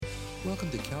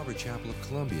Welcome to Calvary Chapel of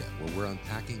Columbia, where we're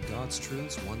unpacking God's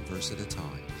truths one verse at a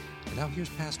time. And now here's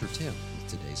Pastor Tim with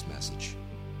today's message.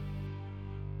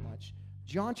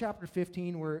 John chapter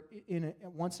 15,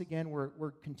 once again,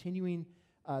 we're continuing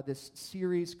this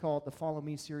series called the Follow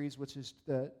Me series, which is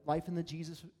the life in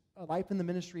the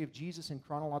ministry of Jesus in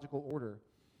chronological order.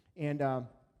 And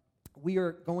we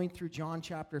are going through John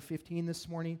chapter 15 this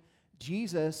morning.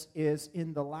 Jesus is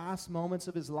in the last moments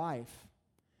of his life.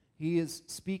 He is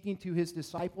speaking to his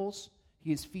disciples.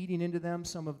 He is feeding into them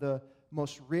some of the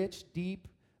most rich, deep,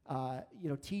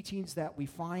 teachings that we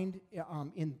find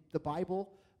in the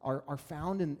Bible are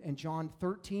found in John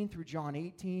 13 through John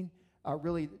 18.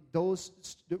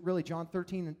 John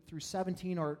 13 through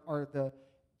 17 are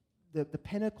the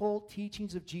pinnacle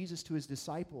teachings of Jesus to his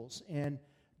disciples, and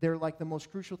they're like the most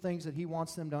crucial things that he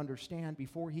wants them to understand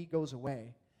before he goes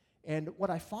away. And what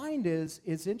I find is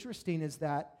interesting is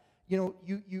that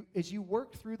you as you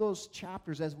work through those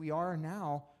chapters as we are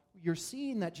now, you're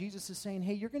seeing that Jesus is saying,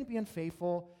 hey, you're going to be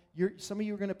unfaithful. Some of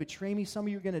you are going to betray me. Some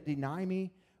of you are going to deny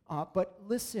me. But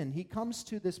listen, he comes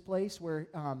to this place where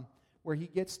he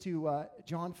gets to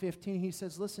John 15. He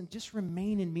says, listen, just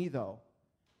remain in me, though.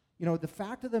 The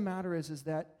fact of the matter is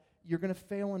that you're going to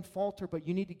fail and falter, but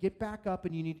you need to get back up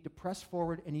and you need to press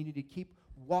forward and you need to keep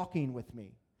walking with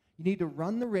me. You need to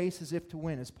run the race as if to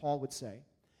win, as Paul would say.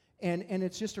 And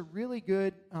it's just a really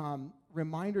good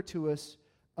reminder to us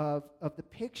of the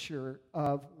picture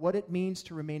of what it means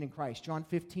to remain in Christ. John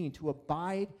 15, to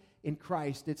abide in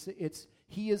Christ.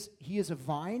 He is a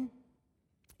vine,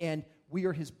 and we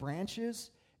are his branches,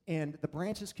 and the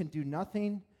branches can do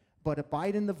nothing but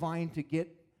abide in the vine to get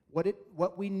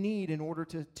what we need in order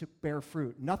to bear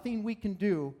fruit. Nothing we can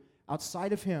do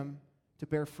outside of him to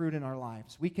bear fruit in our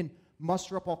lives. We can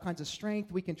muster up all kinds of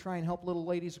strength. We can try and help little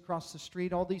ladies across the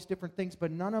street, all these different things,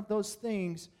 but none of those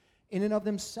things in and of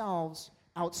themselves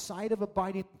outside of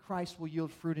abiding in Christ will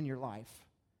yield fruit in your life.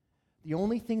 The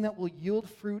only thing that will yield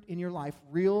fruit in your life,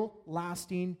 real,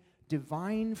 lasting,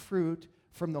 divine fruit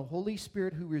from the Holy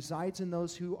Spirit who resides in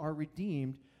those who are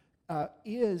redeemed,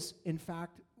 is, in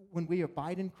fact, when we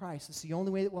abide in Christ. It's the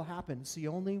only way that will happen. It's the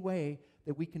only way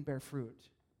that we can bear fruit.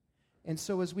 And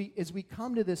so as we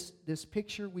come to this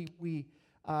picture, we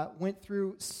went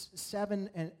through 7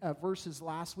 verses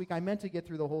last week. I meant to get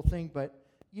through the whole thing, but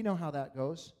you know how that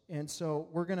goes. And so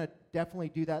we're going to definitely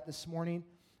do that this morning.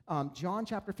 John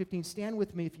chapter 15, stand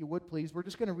with me if you would, please. We're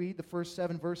just going to read the first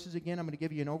 7 verses again. I'm going to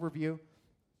give you an overview.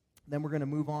 Then we're going to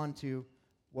move on to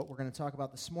what we're going to talk about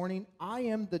this morning. I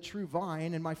am the true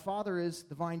vine, and my Father is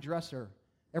the vine dresser.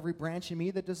 Every branch in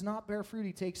me that does not bear fruit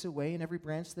he takes away, and every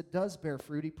branch that does bear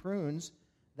fruit he prunes,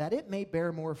 that it may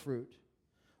bear more fruit.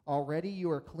 Already you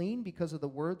are clean because of the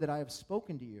word that I have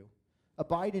spoken to you.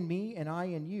 Abide in me, and I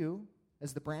in you,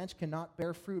 as the branch cannot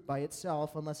bear fruit by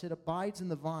itself unless it abides in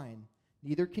the vine.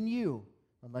 Neither can you,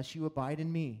 unless you abide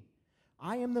in me.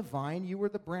 I am the vine, you are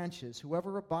the branches.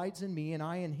 Whoever abides in me, and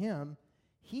I in him,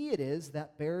 he it is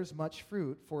that bears much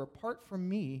fruit, for apart from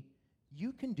me,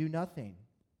 you can do nothing.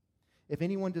 If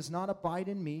anyone does not abide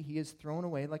in me, he is thrown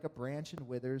away like a branch and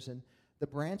withers, and the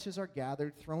branches are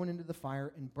gathered, thrown into the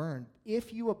fire, and burned.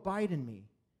 If you abide in me,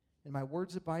 and my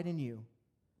words abide in you,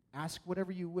 ask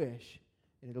whatever you wish,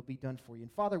 and it'll be done for you.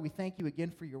 And Father, we thank you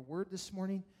again for your word this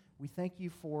morning. We thank you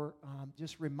for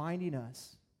just reminding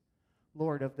us,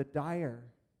 Lord, of the dire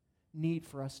need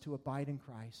for us to abide in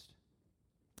Christ.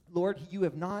 Lord, you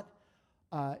have not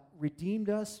redeemed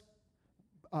us,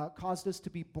 caused us to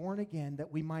be born again, that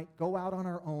we might go out on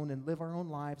our own and live our own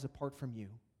lives apart from you.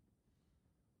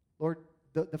 Lord,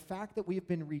 the fact that we have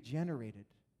been regenerated,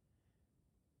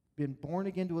 been born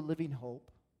again to a living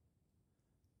hope,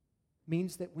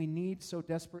 means that we need so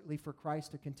desperately for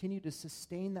Christ to continue to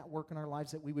sustain that work in our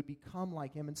lives that we would become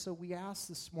like him. And so we ask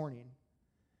this morning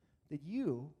that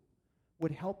you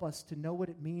would help us to know what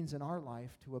it means in our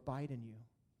life to abide in you.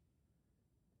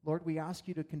 Lord, we ask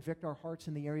you to convict our hearts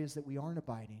in the areas that we aren't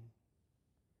abiding,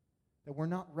 that we're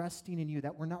not resting in you,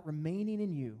 that we're not remaining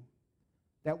in you,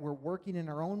 that we're working in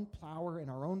our own power and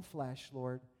our own flesh,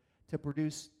 Lord, to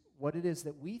produce what it is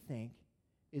that we think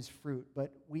is fruit.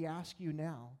 But we ask you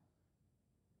now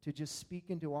to just speak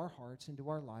into our hearts, into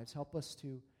our lives. Help us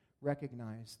to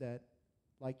recognize that,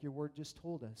 like your word just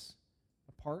told us,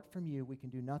 apart from you we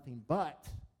can do nothing, but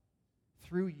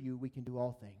through you we can do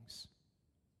all things.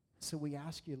 So we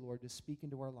ask you, Lord, to speak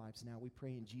into our lives now. We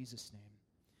pray in Jesus'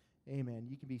 name. Amen.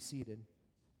 You can be seated.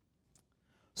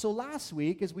 So last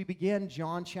week, as we began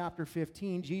John chapter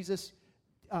 15, Jesus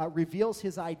reveals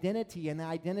his identity and the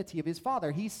identity of his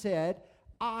Father. He said,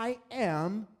 I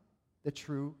am the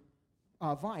true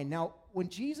vine. Now, when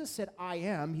Jesus said, I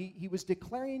am, he was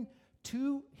declaring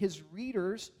to his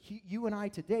readers, you and I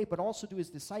today, but also to his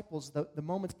disciples, the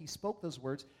moment he spoke those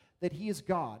words, that he is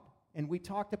God. And we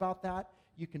talked about that.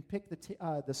 You can pick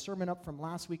the sermon up from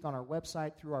last week on our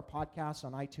website through our podcast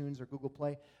on iTunes or Google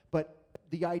Play. But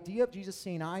the idea of Jesus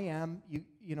saying, I am,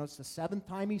 you know, it's the 7th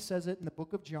time he says it in the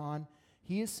book of John.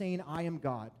 He is saying, I am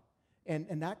God.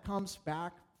 And that comes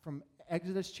back from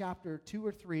Exodus chapter 2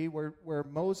 or 3, where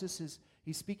Moses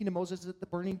he's speaking to Moses at the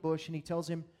burning bush, and he tells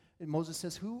him, and Moses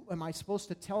says, who am I supposed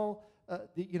to tell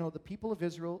the people of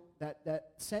Israel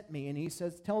that sent me? And he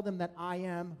says, tell them that I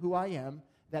am who I am,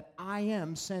 that I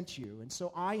am sent you. And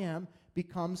so I am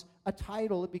becomes a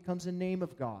title, it becomes a name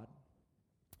of God.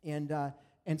 And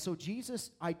so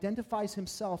Jesus identifies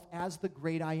himself as the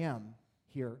great I am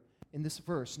here in this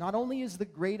verse. Not only is the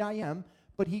great I am,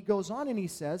 but he goes on and he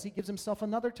says, he gives himself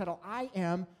another title, I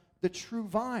am the true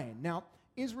vine. Now,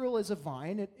 Israel is a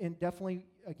vine, and definitely,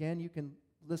 again, you can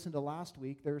listen to last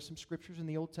week. There are some scriptures in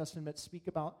the Old Testament that speak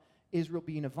about Israel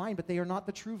being a vine, but they are not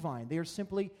the true vine. They are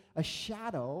simply a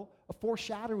shadow, a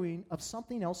foreshadowing of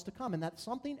something else to come, and that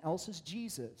something else is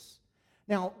Jesus.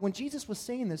 Now, when Jesus was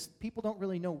saying this, people don't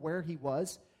really know where he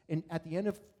was. And at the end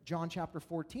of John chapter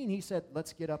 14, he said,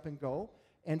 let's get up and go.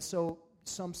 And so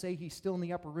some say he's still in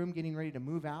the upper room getting ready to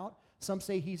move out. Some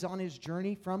say he's on his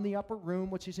journey from the upper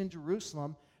room, which is in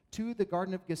Jerusalem, to the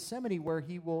Garden of Gethsemane, where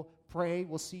he will pray.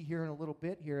 We'll see here in a little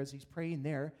bit here as he's praying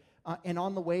there. And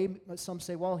on the way, some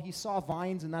say, well, he saw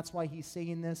vines, and that's why he's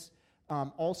saying this.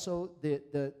 Also,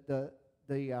 the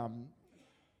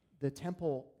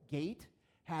temple gate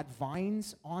had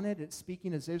vines on it. It's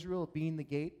speaking as Israel being the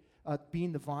gate,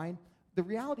 being the vine. The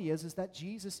reality is that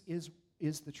Jesus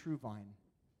is the true vine.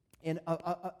 And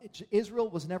Israel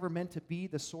was never meant to be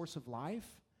the source of life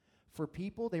for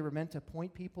people. They were meant to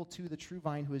point people to the true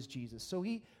vine, who is Jesus. So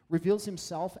he reveals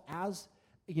himself as,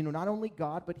 not only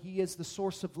God, but he is the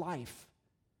source of life.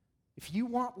 If you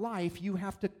want life, you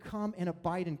have to come and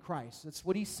abide in Christ. That's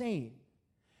what he's saying.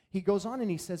 He goes on and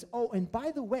he says, oh, and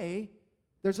by the way,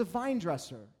 there's a vine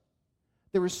dresser.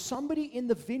 There is somebody in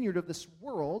the vineyard of this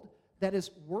world that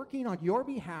is working on your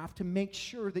behalf to make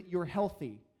sure that you're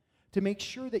healthy, to make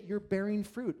sure that you're bearing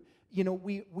fruit.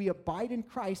 We abide in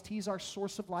Christ. He's our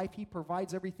source of life. He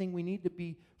provides everything we need to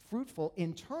be fruitful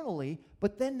internally,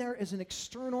 but then there is an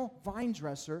external vine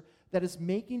dresser that is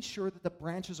making sure that the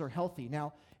branches are healthy.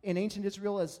 Now, in ancient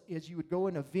Israel, as you would go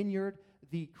in a vineyard,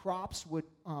 the crops would,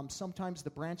 sometimes the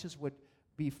branches would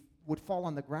fall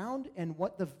on the ground, and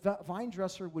what the vine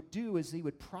dresser would do is he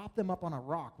would prop them up on a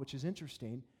rock, which is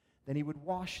interesting. Then he would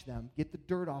wash them, get the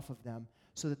dirt off of them,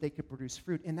 so that they could produce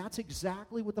fruit. And that's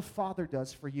exactly what the Father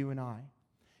does for you and I.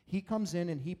 He comes in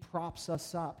and he props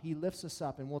us up. He lifts us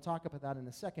up, and we'll talk about that in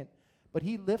a second. But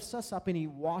he lifts us up and he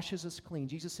washes us clean.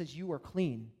 Jesus says, you are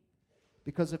clean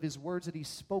because of his words that he's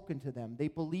spoken to them. They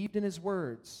believed in his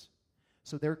words,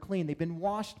 so they're clean. They've been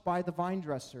washed by the vine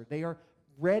dresser. They are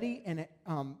ready and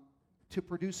to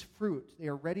produce fruit. They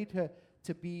are ready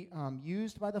to be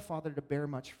used by the Father to bear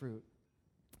much fruit.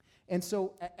 And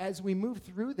so as we move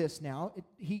through this now,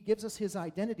 he gives us his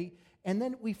identity, and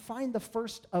then we find the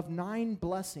first of 9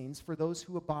 blessings for those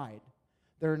who abide.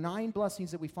 There are 9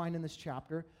 blessings that we find in this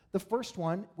chapter. The first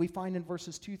one we find in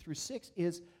verses 2 through 6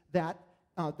 is that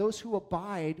those who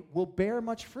abide will bear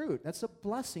much fruit. That's a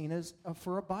blessing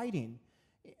for abiding.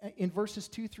 In verses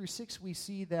 2 through 6, we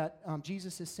see that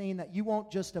Jesus is saying that you won't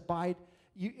just abide.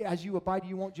 As you abide,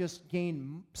 you won't just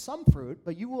gain some fruit,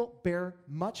 but you will bear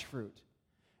much fruit.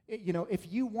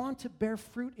 If you want to bear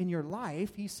fruit in your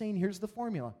life, he's saying, here's the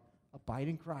formula. Abide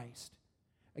in Christ.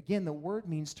 Again, the word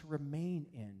means to remain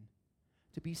in,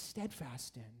 to be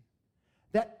steadfast in.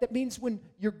 That means when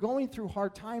you're going through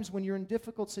hard times, when you're in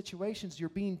difficult situations, you're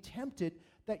being tempted,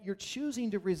 that you're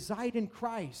choosing to reside in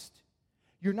Christ.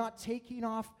 You're not taking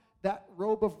off that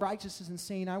robe of righteousness and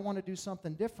saying, I want to do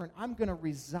something different. I'm going to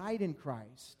reside in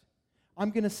Christ.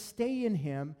 I'm going to stay in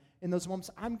him in those moments.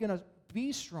 I'm going to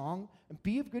be strong and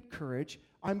be of good courage.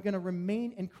 I'm going to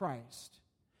remain in Christ.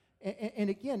 And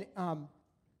again,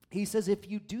 he says, if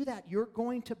you do that, you're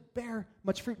going to bear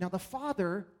much fruit. Now, the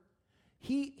Father,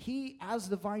 he as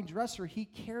the vine dresser, he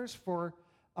cares for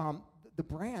the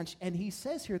branch. And he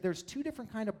says here, there's 2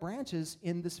 different kind of branches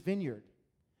in this vineyard.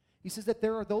 He says that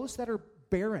there are those that are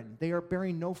barren. They are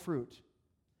bearing no fruit.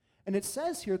 And it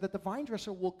says here that the vine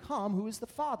dresser will come, who is the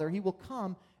Father. He will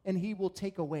come and he will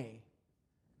take away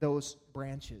those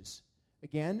branches.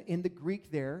 Again, in the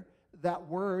Greek there, that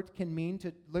word can mean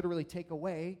to literally take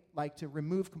away, like to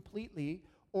remove completely,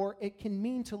 or it can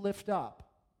mean to lift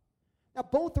up. Now,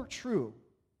 both are true,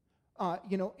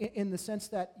 in the sense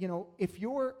that, if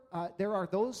there are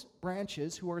those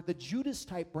branches who are the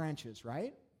Judas-type branches,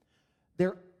 right?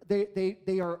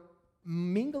 They are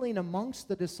mingling amongst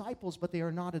the disciples, but they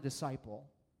are not a disciple.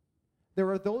 There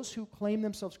are those who claim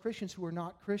themselves Christians who are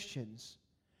not Christians.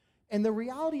 And the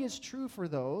reality is true for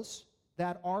those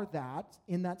that are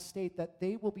in that state, that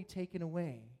they will be taken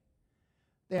away.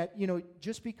 That,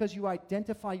 just because you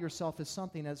identify yourself as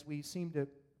something, as we seem to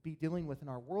be dealing with in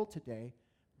our world today,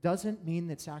 doesn't mean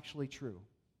it's actually true.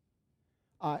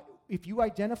 If you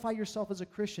identify yourself as a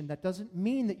Christian, that doesn't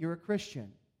mean that you're a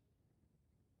Christian.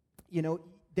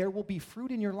 There will be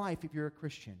fruit in your life if you're a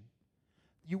Christian.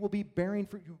 You will be bearing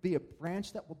fruit. You will be a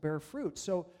branch that will bear fruit.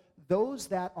 So those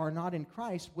that are not in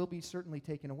Christ will be certainly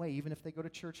taken away, even if they go to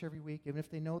church every week, even if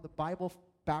they know the Bible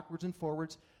backwards and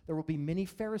forwards. There will be many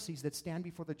Pharisees that stand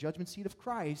before the judgment seat of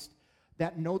Christ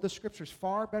that know the Scriptures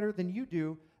far better than you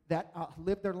do, that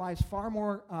live their lives far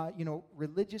more,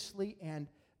 religiously and,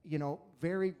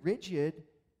 very rigid,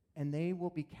 and they will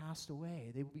be cast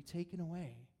away. They will be taken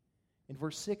away. In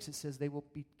verse 6, it says they will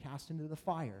be cast into the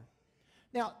fire.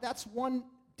 Now, that's one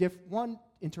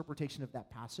interpretation of that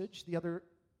passage. The other,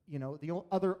 the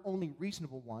other only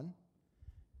reasonable one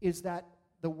is that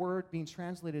the word being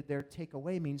translated there, take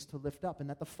away, means to lift up, and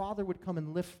that the Father would come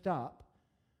and lift up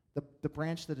the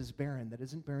branch that is barren, that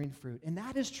isn't bearing fruit. And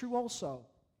that is true also.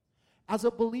 As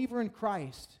a believer in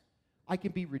Christ, I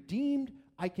can be redeemed,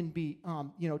 I can be,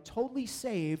 totally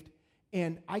saved,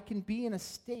 and I can be in a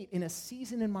state, in a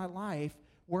season in my life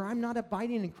where I'm not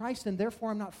abiding in Christ, and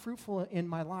therefore I'm not fruitful in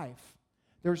my life.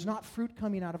 There's not fruit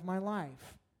coming out of my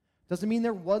life. Doesn't mean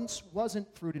there once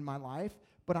wasn't fruit in my life,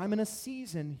 but I'm in a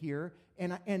season here,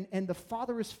 and the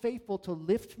Father is faithful to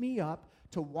lift me up,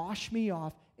 to wash me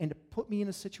off, and to put me in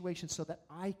a situation so that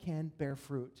I can bear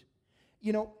fruit.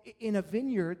 In a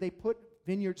vineyard, they put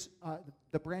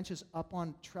the branches up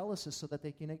on trellises so that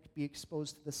they can be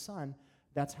exposed to the sun.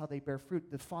 That's how they bear fruit.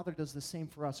 The Father does the same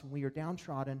for us. When we are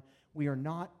downtrodden, we are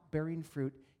not bearing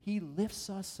fruit. He lifts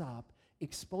us up,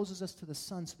 exposes us to the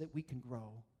sun so that we can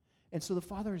grow. And so the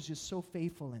Father is just so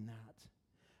faithful in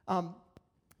that.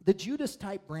 The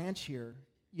Judas-type branch here,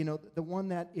 the one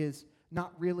that is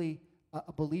not really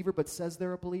a believer but says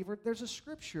they're a believer, there's a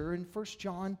scripture in 1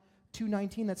 John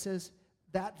 2:19 that says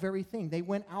that very thing. They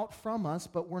went out from us,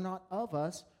 but were not of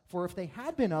us. For if they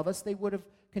had been of us, they would have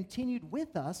continued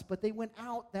with us, but they went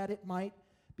out that it might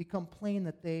become plain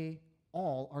that they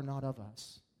all are not of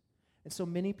us. And so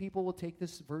many people will take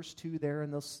this verse 2 there,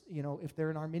 and they'll, if they're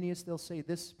an Arminius, they'll say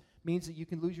this means that you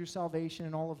can lose your salvation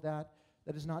and all of that.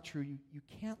 That is not true. You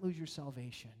can't lose your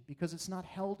salvation because it's not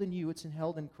held in you, it's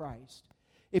held in Christ.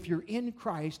 If you're in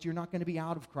Christ, you're not going to be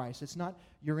out of Christ. It's not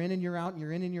you're in and you're out, and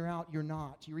you're in and you're out. You're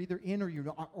not. You're either in or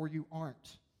you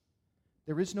aren't.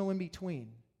 There is no in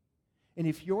between. And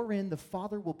if you're in, the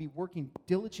Father will be working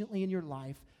diligently in your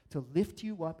life to lift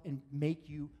you up and make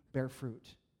you bear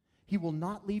fruit. He will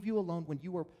not leave you alone when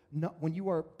you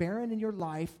are barren in your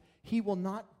life. He will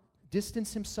not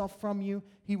distance himself from you.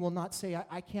 He will not say,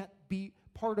 I can't be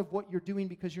part of what you're doing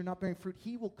because you're not bearing fruit.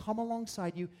 He will come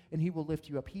alongside you and he will lift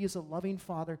you up. He is a loving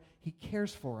Father. He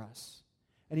cares for us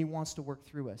and he wants to work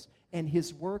through us. And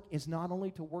his work is not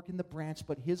only to work in the branch,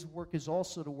 but his work is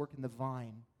also to work in the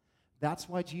vine. That's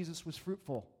why Jesus was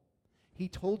fruitful. He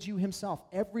told you himself,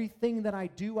 everything that I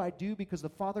do because the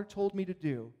Father told me to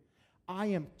do. I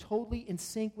am totally in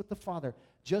sync with the Father.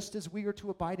 Just as we are to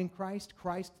abide in Christ,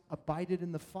 Christ abided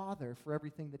in the Father for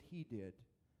everything that he did.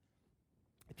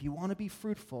 If you want to be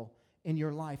fruitful in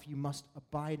your life, you must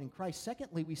abide in Christ.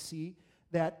 Secondly, we see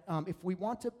that if we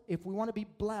want to be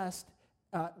blessed,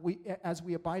 as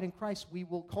we abide in Christ, we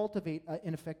will cultivate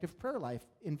an effective prayer life.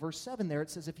 In verse 7 there, it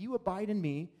says, if you abide in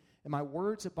me, and my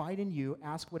words abide in you,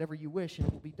 ask whatever you wish, and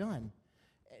it will be done.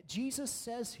 Jesus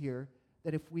says here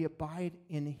that if we abide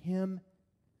in him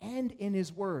and in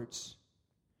his words.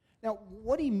 Now,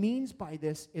 what he means by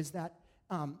this is that,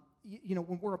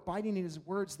 when we're abiding in his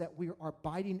words, that we are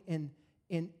abiding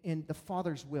in the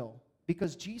Father's will.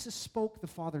 Because Jesus spoke the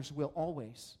Father's will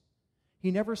always.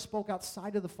 He never spoke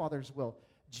outside of the Father's will.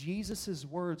 Jesus'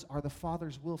 words are the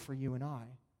Father's will for you and I.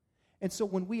 And so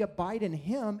when we abide in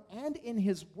him and in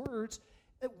his words,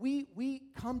 we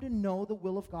come to know the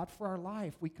will of God for our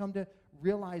life. We come to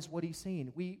realize what he's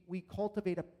saying. We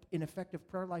cultivate an effective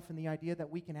prayer life in the idea that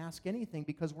we can ask anything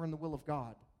because we're in the will of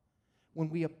God. When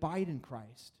we abide in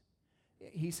Christ,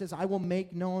 he says, I will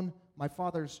make known my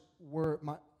Father's word.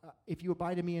 If you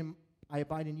abide in me and I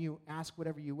abide in you, ask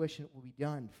whatever you wish and it will be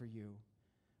done for you.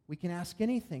 We can ask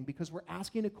anything because we're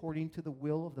asking according to the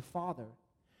will of the Father.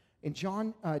 In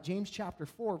James chapter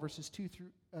 4, verses 2 through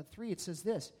 3, it says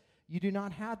this, you do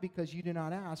not have because you do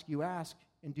not ask. You ask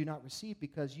and do not receive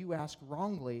because you ask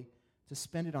wrongly to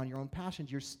spend it on your own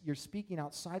passions. You're speaking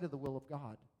outside of the will of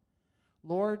God.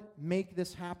 Lord, make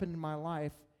this happen in my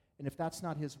life, and if that's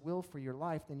not his will for your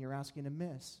life, then you're asking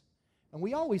amiss. And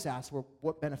we always ask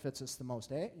what benefits us the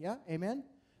most, eh? Yeah? Amen?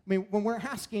 I mean, when we're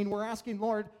asking,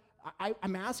 Lord,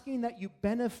 I'm asking that you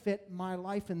benefit my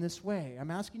life in this way.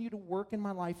 I'm asking you to work in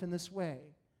my life in this way.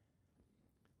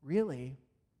 Really,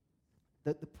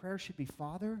 the prayer should be,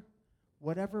 Father,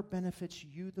 whatever benefits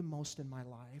you the most in my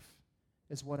life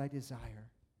is what I desire.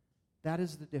 That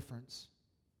is the difference.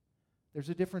 There's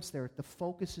a difference there. The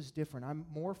focus is different. I'm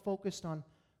more focused on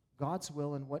God's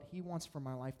will and what he wants for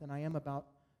my life than I am about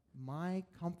my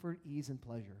comfort, ease, and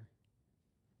pleasure.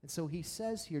 And so he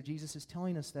says here, Jesus is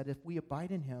telling us that if we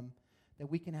abide in him, that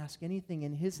we can ask anything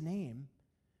in his name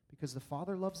because the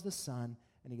Father loves the Son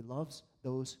and he loves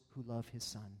those who love his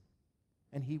Son.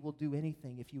 And he will do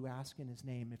anything if you ask in his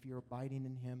name, if you're abiding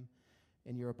in him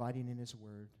and you're abiding in his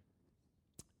word.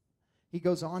 He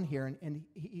goes on here, and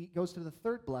he goes to the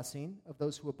third blessing of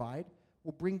those who abide,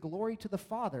 will bring glory to the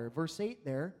Father. Verse 8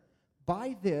 there,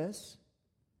 by this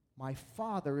my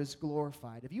Father is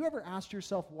glorified. Have you ever asked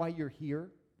yourself why you're here?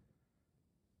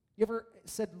 You ever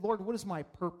said, Lord, what is my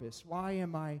purpose? Why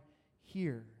am I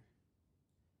here?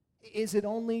 Is it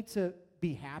only to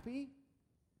be happy?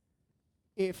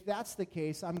 If that's the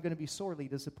case, I'm going to be sorely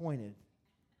disappointed.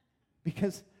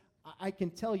 Because I can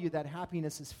tell you that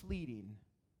happiness is fleeting.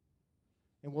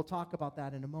 And we'll talk about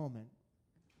that in a moment.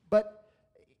 But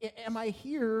am I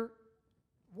here?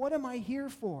 What am I here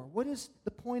for? What is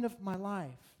the point of my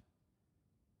life?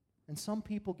 And some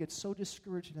people get so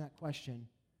discouraged in that question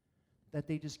that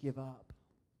they just give up.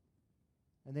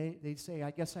 And they say,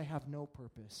 I guess I have no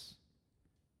purpose.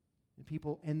 And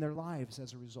people end their lives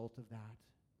as a result of that.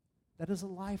 That is a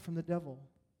lie from the devil.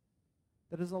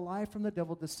 That is a lie from the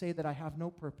devil to say that I have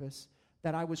no purpose,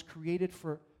 that I was created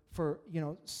for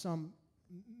some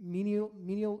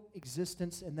menial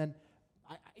existence, and then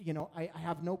I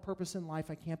have no purpose in life.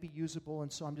 I can't be usable,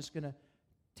 and so I'm just going to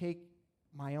take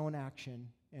my own action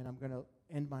and I'm going to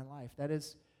end my life. That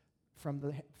is from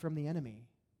the enemy.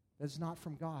 That is not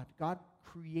from God. God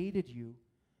created you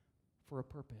for a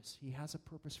purpose. He has a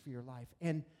purpose for your life.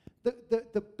 And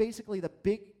basically the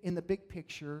big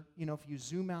picture, if you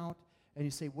zoom out and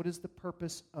you say, what is the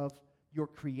purpose of your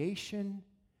creation?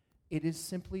 It is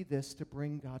simply this, to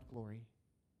bring God glory.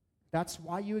 That's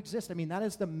why you exist. I mean, that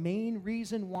is the main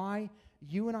reason why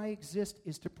you and I exist,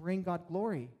 is to bring God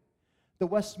glory. The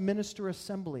Westminster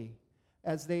Assembly,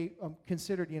 as they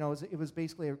considered, it was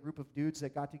basically a group of dudes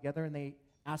that got together and they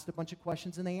asked a bunch of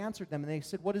questions and they answered them. And they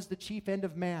said, what is the chief end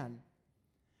of man?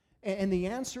 And the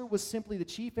answer was simply, the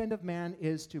chief end of man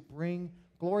is to bring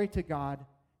glory to God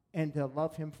and to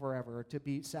love him forever, to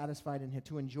be satisfied in him,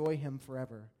 to enjoy him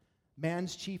forever.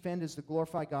 Man's chief end is to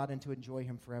glorify God and to enjoy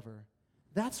him forever.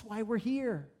 That's why we're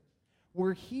here.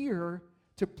 We're here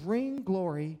to bring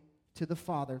glory to the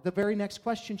Father. The very next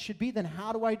question should be, then,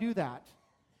 how do I do that?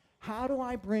 How do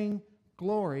I bring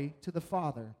glory to the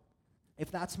Father?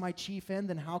 If that's my chief end,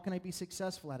 then how can I be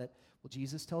successful at it? Well,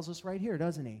 Jesus tells us right here,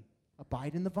 doesn't he?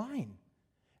 Abide in the vine.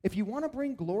 If you want to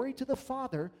bring glory to the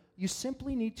Father, you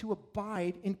simply need to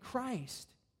abide in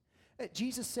Christ.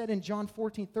 Jesus said in John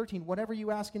 14:13, whatever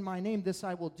you ask in my name, this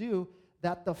I will do,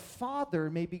 that the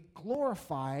Father may be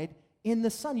glorified in the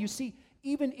Son. You see,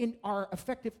 even in our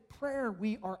effective prayer,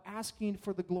 we are asking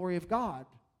for the glory of God.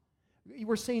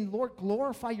 We're saying, Lord,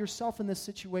 glorify yourself in this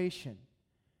situation.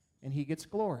 And he gets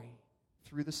glory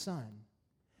through the Son.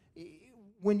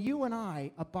 When you and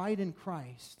I abide in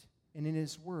Christ and in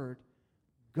his word,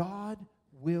 God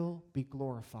will be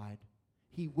glorified.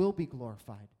 He will be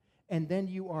glorified. And then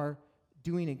you are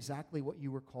doing exactly what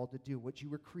you were called to do, what you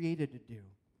were created to do.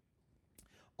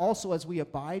 Also, as we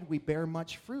abide, we bear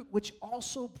much fruit, which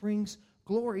also brings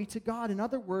glory to God. In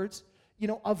other words,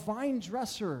 a vine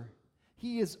dresser,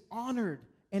 he is honored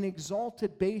and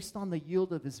exalted based on the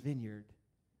yield of his vineyard.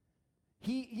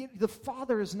 The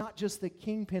Father is not just the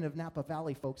kingpin of Napa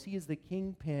Valley, folks. He is the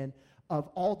kingpin of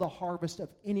all the harvest of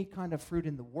any kind of fruit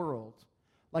in the world.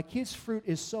 Like, his fruit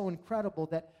is so incredible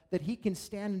that he can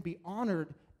stand and be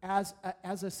honored as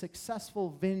a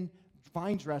successful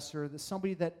vine dresser,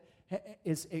 somebody that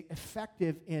is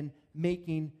effective in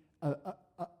making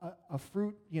a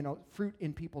fruit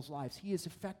in people's lives. He is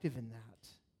effective in that.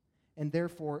 And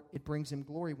therefore, it brings him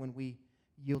glory when we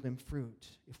yield him fruit,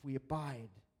 if we abide.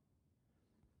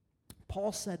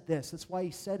 Paul said this. That's why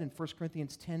he said in 1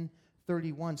 Corinthians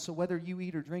 10:31, so whether you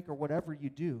eat or drink or whatever you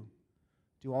do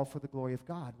all for the glory of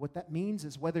God. What that means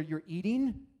is whether you're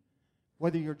eating,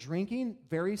 whether you're drinking,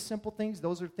 very simple things.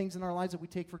 Those are things in our lives that we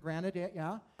take for granted,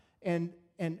 yeah. And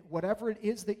And whatever it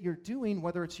is that you're doing,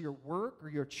 whether it's your work or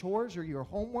your chores or your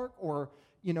homework or,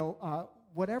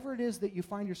 whatever it is that you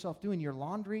find yourself doing, your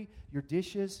laundry, your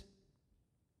dishes,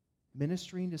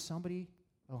 ministering to somebody,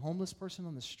 a homeless person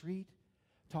on the street,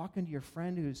 talking to your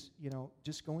friend who's,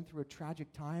 just going through a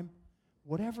tragic time,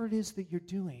 whatever it is that you're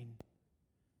doing,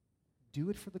 do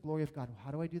it for the glory of God.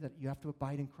 How do I do that? You have to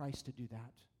abide in Christ to do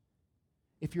that.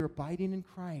 If you're abiding in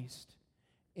Christ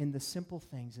in the simple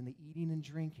things, in the eating and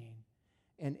drinking,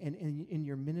 and in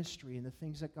your ministry and the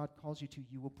things that God calls you to,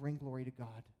 you will bring glory to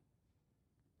God.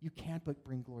 You can't but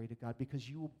bring glory to God because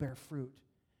you will bear fruit,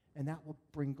 and that will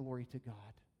bring glory to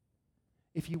God.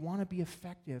 If you want to be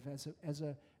effective as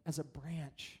a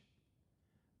branch,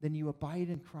 then you abide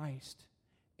in Christ,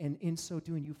 and in so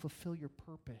doing, you fulfill your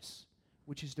purpose,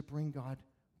 which is to bring God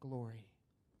glory.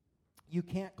 You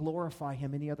can't glorify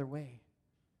Him any other way.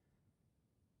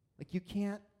 Like, you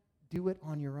can't do it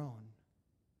on your own.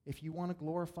 If you want to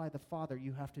glorify the Father,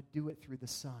 you have to do it through the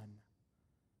Son.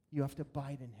 You have to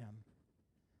abide in Him.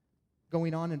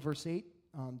 Going on in verse 8,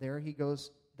 there he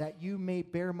goes, that you may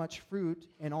bear much fruit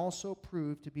and also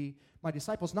prove to be my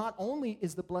disciples. Not only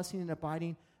is the blessing and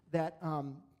abiding that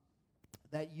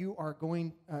you are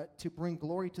going to bring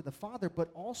glory to the Father, but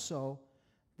also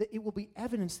that it will be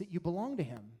evidence that you belong to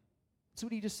Him. That's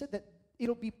what he just said, that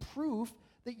it'll be proof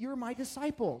that you're my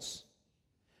disciples.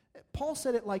 Paul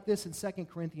said it like this in 2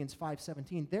 Corinthians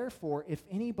 5:17. Therefore, if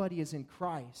anybody is in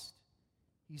Christ,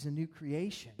 he's a new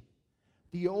creation.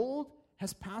 The old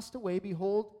has passed away.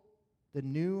 Behold, the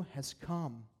new has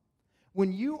come.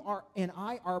 When you are and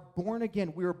I are born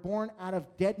again, we are born out of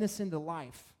deadness into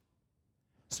life.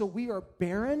 So we are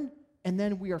barren, and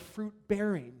then we are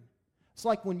fruit-bearing. It's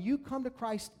like when you come to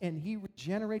Christ and He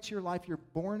regenerates your life, you're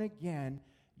born again,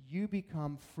 you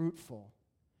become fruitful.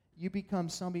 You become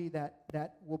somebody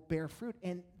that will bear fruit.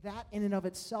 And that in and of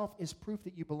itself is proof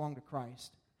that you belong to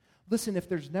Christ. Listen, if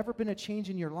there's never been a change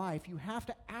in your life, you have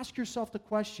to ask yourself the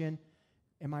question,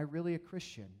 am I really a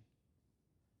Christian?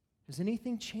 Has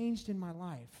anything changed in my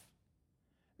life?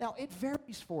 Now, it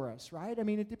varies for us, right? I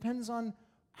mean, it depends on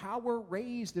how we're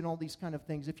raised and all these kind of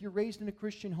things. If you're raised in a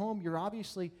Christian home, you're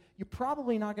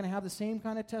probably not going to have the same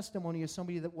kind of testimony as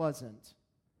somebody that wasn't.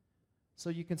 So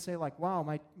you can say like, wow,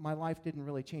 my life didn't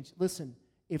really change. Listen,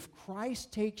 if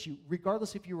Christ takes you,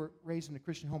 regardless if you were raised in a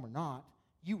Christian home or not,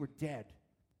 you were dead.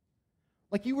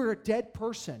 Like you were a dead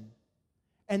person.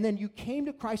 And then you came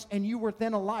to Christ and you were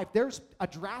then alive. There's a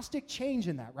drastic change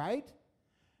in that, right?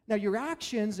 Now your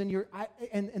actions and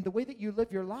the way that you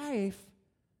live your life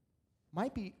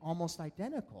might be almost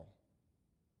identical.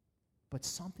 But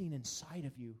something inside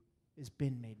of you has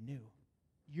been made new.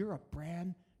 You're a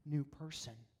brand new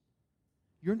person.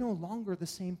 You're no longer the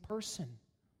same person.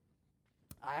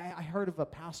 I heard of a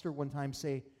pastor one time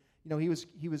say, he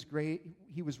was great.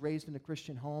 He was raised in a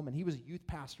Christian home, and he was a youth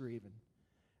pastor even.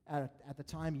 At the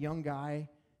time, young guy,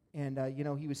 and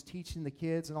he was teaching the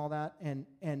kids and all that,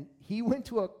 and he went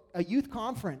to a youth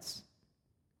conference.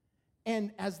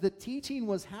 And as the teaching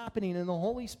was happening and the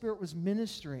Holy Spirit was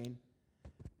ministering,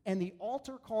 and the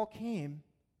altar call came,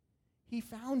 he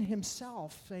found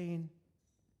himself saying,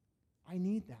 I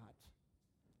need that.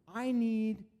 I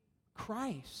need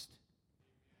Christ.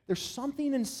 There's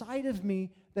something inside of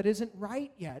me that isn't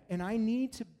right yet, and I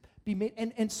need to be made.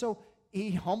 And so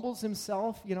he humbles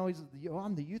himself. He's,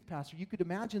 I'm the youth pastor. You could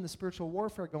imagine the spiritual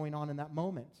warfare going on in that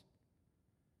moment.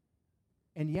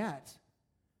 And yet,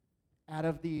 out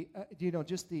of the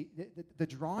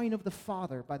drawing of the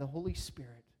Father by the Holy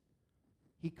Spirit,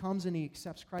 he comes and he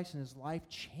accepts Christ, and his life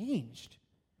changed.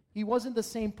 He wasn't the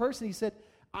same person. He said,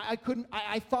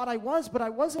 I thought I was, but I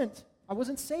wasn't. I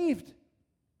wasn't saved.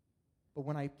 But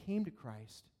when I came to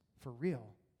Christ, for real,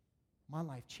 my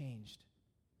life changed.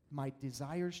 My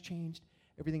desires changed.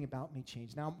 Everything about me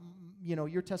changed. Now,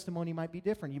 your testimony might be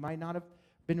different. You might not have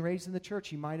been raised in the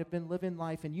church. You might have been living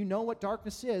life, and you know what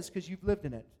darkness is because you've lived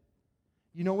in it.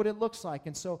 You know what it looks like.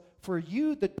 And so for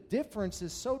you, the difference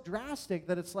is so drastic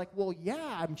that it's like, well,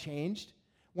 yeah, I'm changed.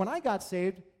 When I got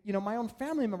saved, my own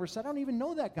family member said, I don't even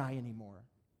know that guy anymore.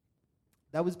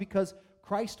 That was because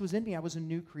Christ was in me. I was a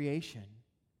new creation.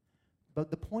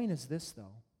 But the point is this,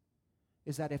 though,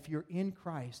 is that if you're in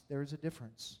Christ, there is a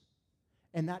difference.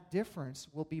 And that difference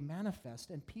will be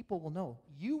manifest, and people will know.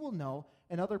 You will know,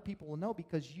 and other people will know,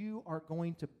 because you are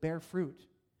going to bear fruit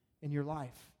in your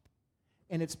life.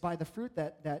 And it's by the fruit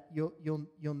that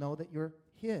you'll know that you're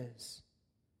His.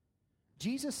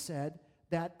 Jesus said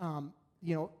that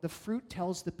the fruit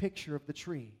tells the picture of the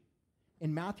tree.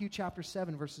 In Matthew chapter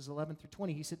 7, verses 11 through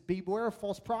 20, he said, beware of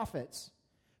false prophets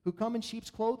who come in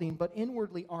sheep's clothing, but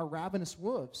inwardly are ravenous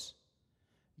wolves.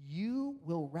 You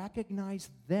will recognize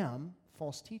them,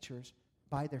 false teachers,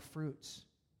 by their fruits.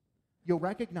 You'll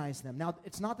recognize them. Now,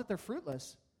 it's not that they're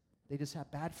fruitless. They just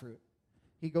have bad fruit.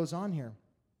 He goes on here.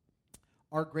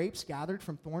 Are grapes gathered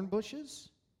from thorn bushes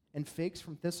and figs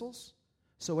from thistles?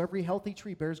 So every healthy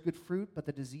tree bears good fruit, but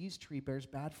the diseased tree bears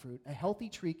bad fruit. A healthy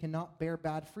tree cannot bear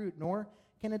bad fruit, nor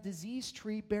can a diseased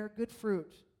tree bear good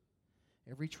fruit.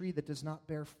 Every tree that does not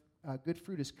bear good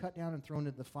fruit is cut down and thrown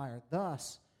into the fire.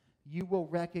 Thus, you will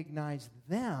recognize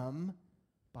them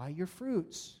by your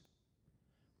fruits.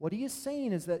 What he is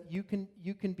saying is that you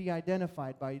can be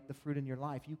identified by the fruit in your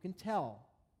life. You can tell.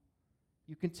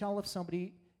 You can tell if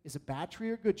somebody is a bad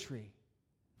tree or a good tree.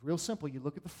 Real simple. You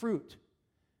look at the fruit.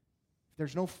 If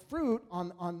there's no fruit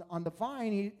on the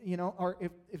vine, or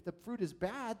if the fruit is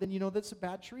bad, then you know that's a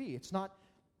bad tree. It's not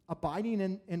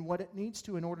abiding in what it needs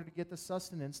to in order to get the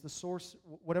sustenance, the source,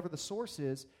 whatever the source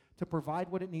is, to provide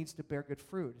what it needs to bear good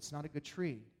fruit. It's not a good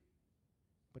tree.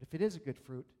 But if it is a good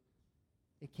fruit,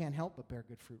 it can't help but bear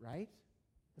good fruit, right?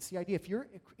 That's the idea. If you're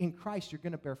in Christ, you're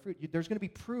going to bear fruit. There's going to be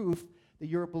proof that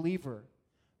you're a believer.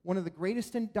 One of the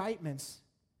greatest indictments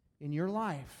in your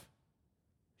life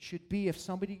should be if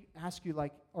somebody asks you,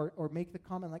 like, or make the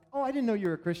comment like, oh, I didn't know you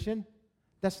were a Christian.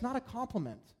 That's not a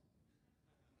compliment.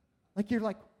 Like, you're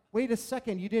like, wait a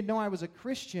second, you didn't know I was a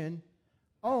Christian.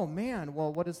 Oh, man,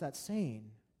 well, what is that saying?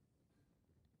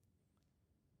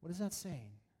 What is that saying?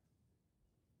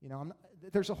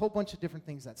 There's a whole bunch of different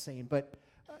things that's saying, but,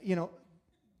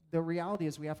 the reality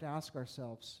is we have to ask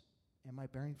ourselves, am I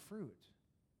bearing fruit?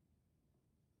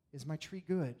 Is my tree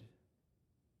good?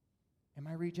 Am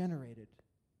I regenerated?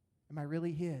 Am I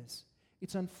really His?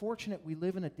 It's unfortunate we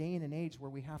live in a day and an age where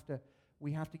we have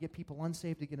to get people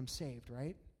unsaved to get them saved,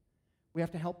 right? We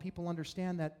have to help people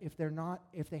understand that if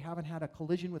they haven't had a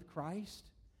collision with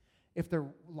Christ, if their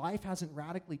life hasn't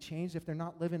radically changed, if they're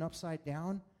not living upside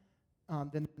down,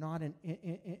 then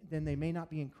they may not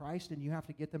be in Christ, and you have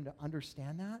to get them to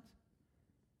understand that.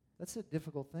 That's a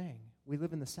difficult thing. We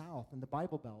live in the South, in the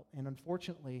Bible Belt, and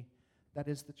unfortunately, that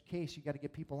is the case. You got to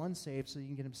get people unsaved so you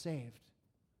can get them saved.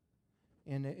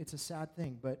 And it's a sad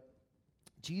thing, but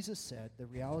Jesus said, the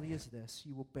reality is this: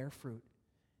 you will bear fruit.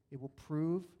 It will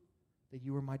prove that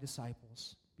you are my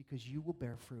disciples because you will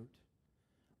bear fruit.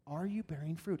 Are you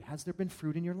bearing fruit? Has there been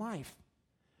fruit in your life?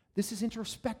 This is an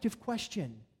introspective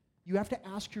question. You have to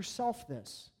ask yourself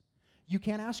this. You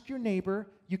can't ask your neighbor.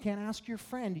 You can't ask your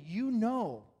friend. You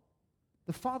know.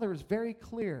 The Father is very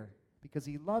clear because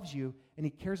He loves you and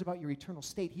He cares about your eternal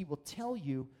state. He will tell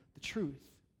you the truth.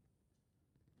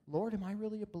 Lord, am I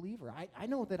really a believer? I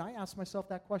know that I ask myself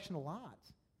that question a lot,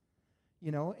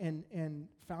 and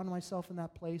found myself in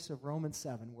that place of Romans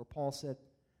 7 where Paul said,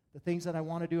 the things that I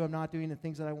want to do, I'm not doing. The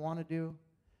things that I want to do,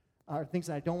 or things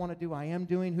that I don't want to do, I am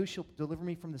doing. Who shall deliver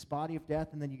me from this body of death?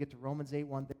 And then you get to Romans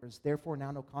 8:1. There is therefore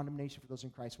now no condemnation for those in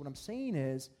Christ. What I'm saying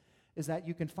is that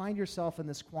you can find yourself in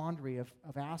this quandary of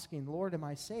asking, Lord, am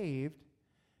I saved?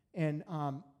 And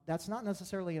that's not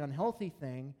necessarily an unhealthy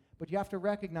thing, but you have to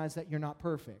recognize that you're not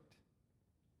perfect.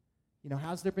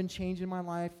 Has there been change in my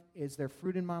life? Is there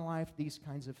fruit in my life? These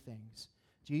kinds of things.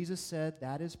 Jesus said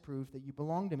that is proof that you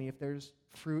belong to me if there's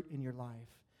fruit in your life.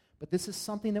 But this is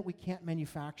something that we can't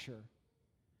manufacture.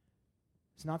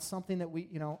 It's not something that we,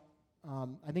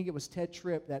 I think it was Ted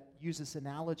Tripp that used this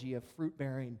analogy of fruit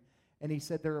bearing. And he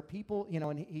said there are people,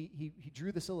 and he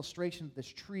drew this illustration of this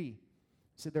tree.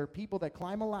 He said there are people that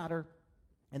climb a ladder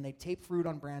and they tape fruit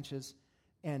on branches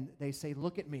and they say,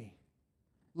 look at me.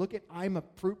 I'm a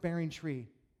fruit-bearing tree,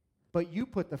 but you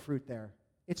put the fruit there.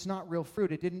 It's not real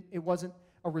fruit. It wasn't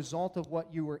a result of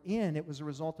what you were in. It was a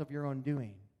result of your own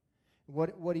doing.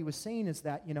 What he was saying is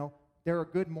that, there are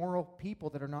good moral people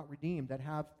that are not redeemed, that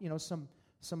have,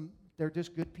 they're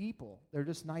just good people. They're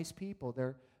just nice people.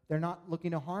 They're not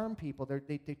looking to harm people.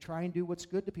 They try and do what's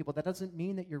good to people. That doesn't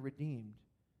mean that you're redeemed.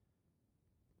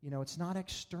 It's not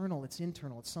external. It's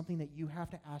internal. It's something that you have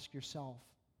to ask yourself.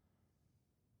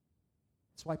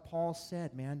 That's why Paul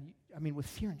said, with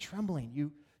fear and trembling,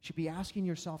 you should be asking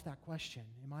yourself that question.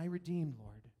 Am I redeemed,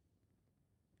 Lord?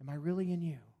 Am I really in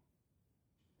you?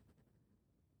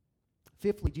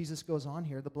 Fifthly, Jesus goes on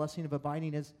here, the blessing of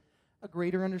abiding is a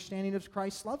greater understanding of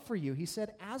Christ's love for you. He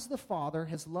said, as the Father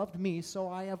has loved me, so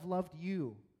I have loved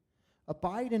you.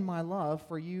 Abide in my love,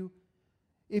 for you,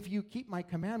 if you keep my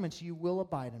commandments, you will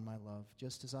abide in my love,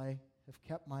 just as I have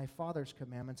kept my Father's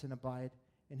commandments and abide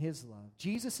in His love.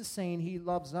 Jesus is saying He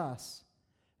loves us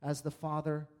as the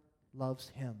Father loves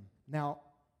Him. Now,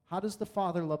 how does the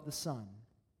Father love the Son?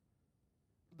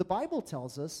 The Bible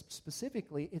tells us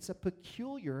specifically it's a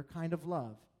peculiar kind of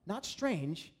love. Not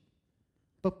strange,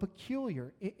 but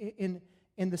peculiar. In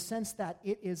in the sense that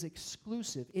it is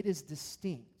exclusive, it is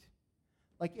distinct.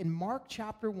 Like in Mark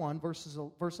chapter 1,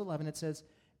 verse 11, it says,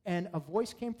 "And a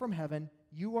voice came from heaven,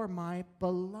 'You are my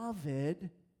beloved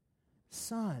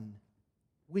Son.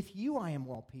 With you I am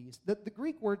well pleased.'" The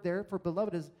Greek word there for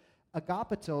beloved is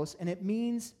agapetos, and it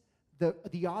means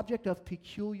the object of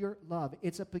peculiar love.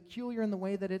 It's a peculiar in the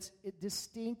way that it's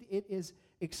distinct, it is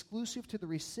exclusive to the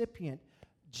recipient.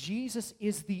 Jesus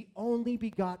is the only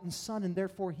begotten Son, and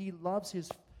therefore he loves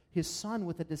his Son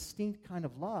with a distinct kind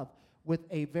of love, with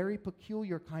a very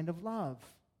peculiar kind of love.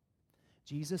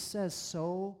 Jesus says,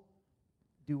 "So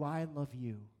do I love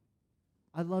you.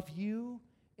 I love you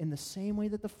in the same way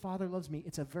that the Father loves me."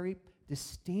 It's a very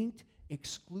distinct,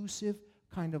 exclusive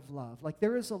kind of love. Like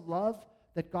there is a love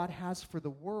that God has for the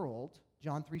world,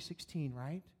 John 3:16,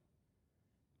 right?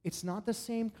 It's not the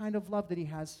same kind of love that he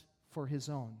has for his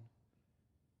own.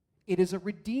 It is a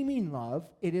redeeming love.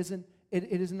 It is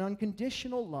an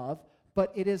unconditional love,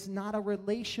 but it is not a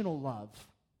relational love.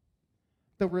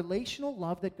 The relational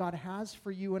love that God has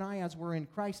for you and I as we're in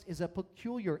Christ is a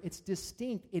peculiar, it's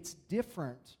distinct, it's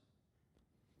different.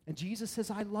 And Jesus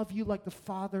says, "I love you like the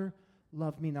Father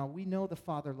loved me." Now, we know the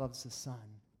Father loves the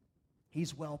Son.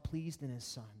 He's well pleased in his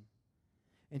Son.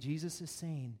 And Jesus is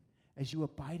saying, "As you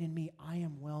abide in me, I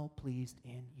am well pleased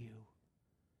in you."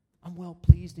 I'm well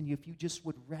pleased in you if you just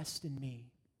would rest in me.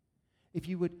 If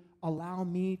you would allow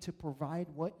me to provide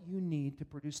what you need to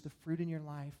produce the fruit in your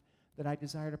life that I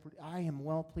desire to produce. I am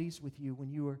well pleased with you when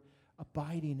you are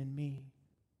abiding in me.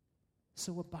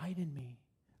 So abide in me.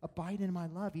 Abide in my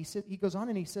love. He goes on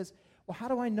and he says, "Well, how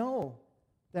do I know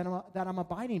that I'm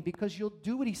abiding?" Because you'll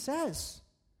do what he says.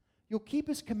 You'll keep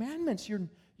his commandments. You're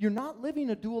not living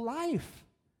a dual life.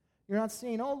 You're not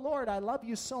saying, "Oh, Lord, I love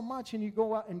you so much," and you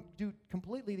go out and do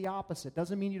completely the opposite.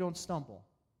 Doesn't mean you don't stumble.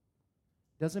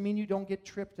 Doesn't mean you don't get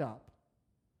tripped up.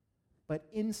 But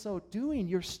in so doing,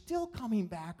 you're still coming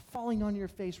back, falling on your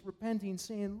face, repenting,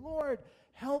 saying, "Lord,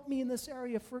 help me in this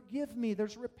area. Forgive me."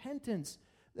 There's repentance.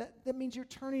 That means you're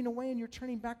turning away and you're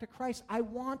turning back to Christ. "I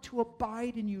want to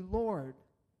abide in you, Lord."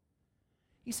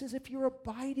 He says, if you're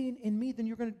abiding in me, then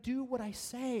you're going to do what I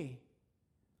say.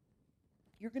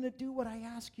 You're going to do what I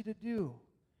ask you to do.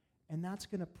 And that's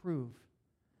going to prove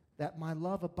that my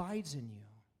love abides in you.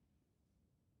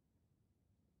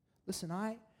 Listen,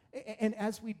 and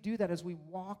as we do that, as we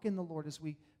walk in the Lord, as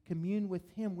we commune with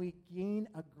him, we gain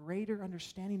a greater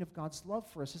understanding of God's love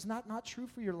for us. Is that not true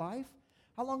for your life?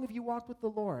 How long have you walked with the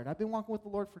Lord? I've been walking with the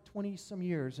Lord for 20-some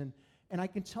years, and I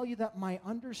can tell you that my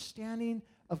understanding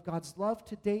of God's love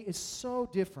today is so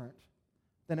different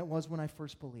than it was when I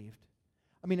first believed.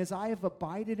 I mean, as I have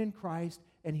abided in Christ,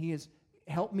 and he has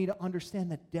helped me to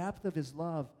understand the depth of his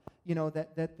love,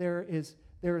 that there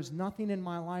is nothing in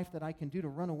my life that I can do to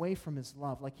run away from his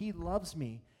love. Like, he loves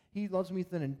me. He loves me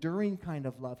with an enduring kind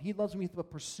of love. He loves me with a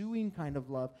pursuing kind of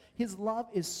love. His love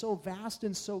is so vast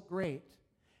and so great.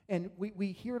 And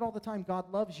we hear it all the time,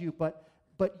 God loves you, but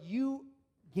you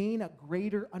gain a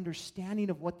greater understanding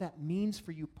of what that means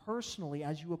for you personally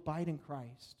as you abide in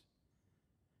Christ.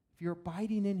 If you're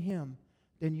abiding in him,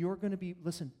 then you're going to be,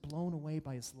 blown away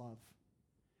by his love.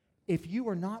 If you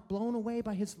are not blown away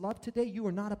by his love today, you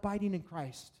are not abiding in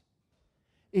Christ.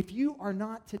 If you are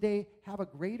not today have a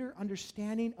greater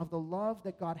understanding of the love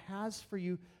that God has for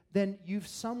you, then you've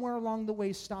somewhere along the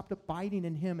way stopped abiding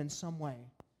in him in some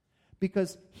way.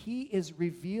 Because he is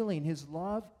revealing his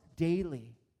love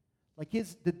daily. Like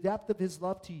the depth of his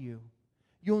love to you.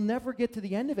 You'll never get to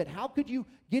the end of it. How could you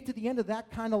get to the end of that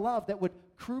kind of love that would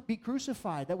be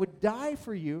crucified, that would die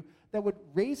for you, that would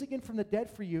raise again from the dead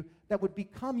for you, that would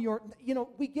become your...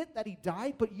 we get that he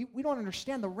died, but we don't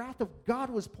understand the wrath of God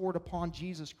was poured upon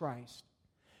Jesus Christ.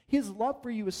 His love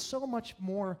for you is so much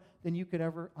more than you could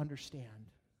ever understand.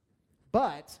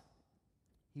 But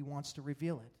he wants to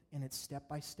reveal it, and it's step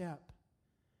by step.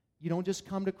 You don't just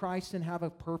come to Christ and have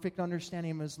a perfect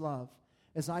understanding of his love.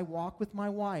 As I walk with my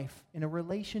wife in a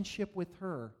relationship with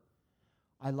her,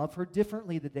 I love her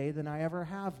differently today than I ever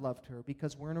have loved her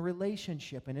because we're in a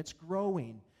relationship and it's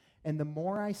growing. And the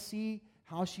more I see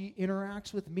how she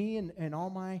interacts with me and all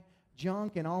my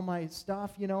junk and all my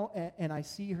stuff, and I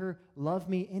see her love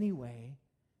me anyway,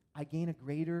 I gain a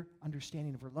greater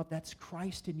understanding of her love. That's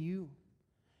Christ in you.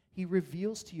 He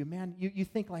reveals to you, man, you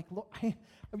think like, look,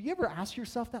 have you ever asked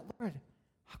yourself that, Lord,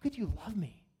 how could you love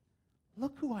me?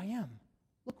 Look who I am.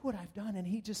 Look what I've done. And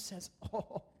he just says,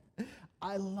 oh,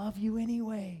 I love you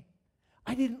anyway.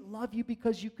 I didn't love you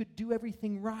because you could do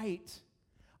everything right.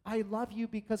 I love you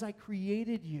because I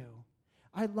created you.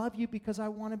 I love you because I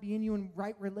want to be in you in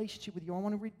right relationship with you. I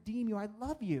want to redeem you. I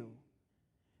love you.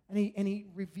 And he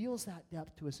reveals that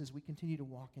depth to us as we continue to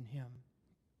walk in him.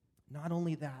 Not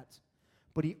only that,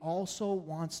 but he also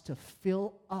wants to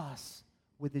fill us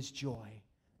with his joy.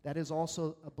 That is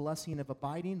also a blessing of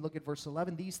abiding. Look at verse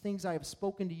 11. These things I have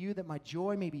spoken to you, that my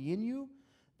joy may be in you,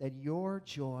 that your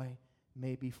joy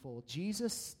may be full.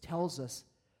 Jesus tells us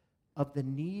of the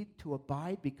need to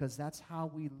abide because that's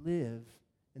how we live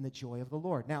in the joy of the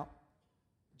Lord. Now,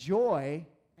 joy,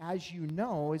 as you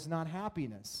know, is not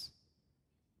happiness.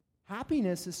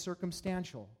 Happiness is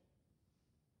circumstantial.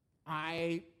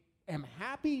 I am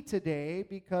happy today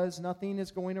because nothing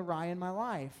is going awry in my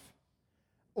life.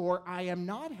 Or I am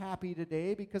not happy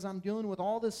today because I'm dealing with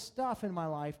all this stuff in my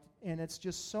life and it's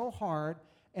just so hard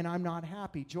and I'm not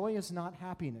happy. Joy is not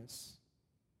happiness.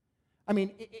 I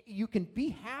mean, you can be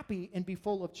happy and be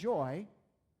full of joy,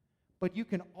 but you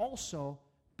can also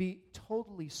be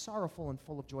totally sorrowful and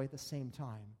full of joy at the same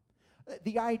time.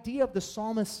 The idea of the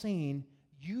psalmist saying,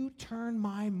 you turn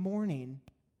my mourning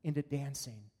into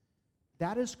dancing,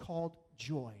 that is called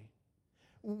joy.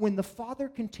 When the Father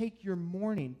can take your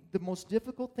mourning, the most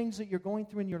difficult things that you're going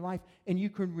through in your life, and you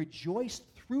can rejoice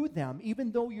through them,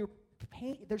 even though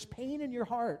there's pain in your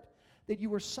heart, that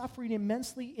you are suffering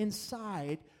immensely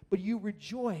inside, but you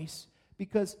rejoice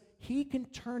because he can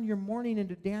turn your mourning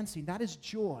into dancing. That is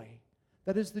joy.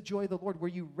 That is the joy of the Lord, where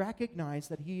you recognize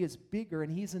that he is bigger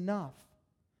and he's enough.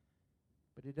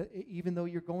 But even though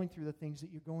you're going through the things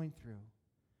that you're going through,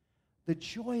 the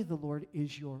joy of the Lord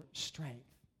is your strength,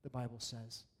 the Bible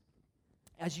says.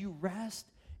 As you rest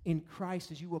in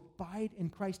Christ, as you abide in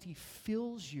Christ, he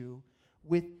fills you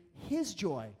with his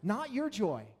joy, not your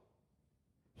joy.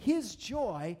 His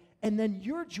joy, and then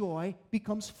your joy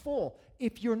becomes full.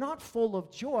 If you're not full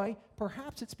of joy,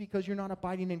 perhaps it's because you're not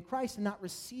abiding in Christ and not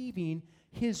receiving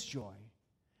his joy.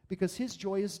 Because his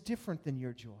joy is different than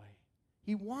your joy.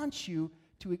 He wants you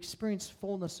to experience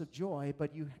fullness of joy,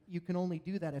 but you can only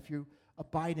do that if you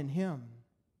abide in him.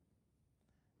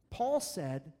 Paul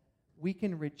said, we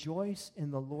can rejoice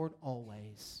in the Lord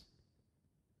always.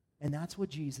 And that's what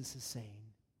Jesus is saying.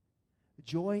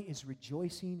 Joy is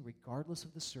rejoicing regardless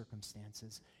of the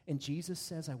circumstances. And Jesus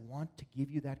says, I want to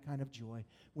give you that kind of joy.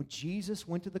 When Jesus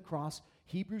went to the cross,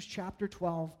 Hebrews chapter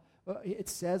 12, it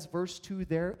says, verse 2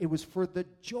 there, it was for the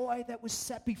joy that was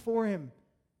set before him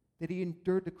that he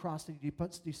endured the cross, that he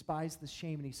despised the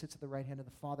shame, and he sits at the right hand of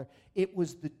the Father. It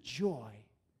was the joy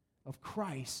of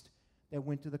Christ that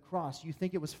went to the cross. You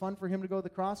think it was fun for him to go to the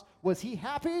cross? Was he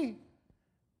happy?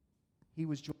 He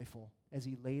was joyful as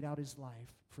he laid out his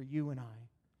life for you and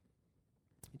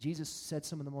I. Jesus said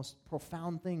some of the most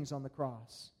profound things on the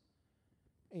cross.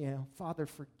 Father,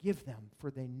 forgive them, for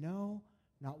they know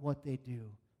not what they do.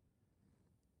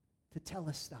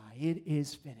 Tetelestai, it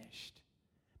is finished.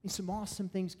 And some awesome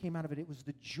things came out of it. It was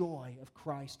the joy of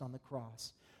Christ on the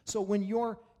cross. So when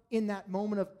you're in that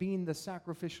moment of being the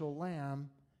sacrificial lamb,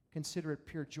 consider it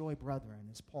pure joy,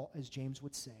 brethren, as James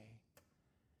would say.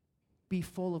 Be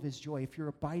full of his joy. If you're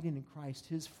abiding in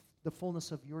Christ, the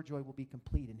fullness of your joy will be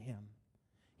complete in him.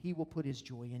 He will put his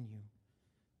joy in you.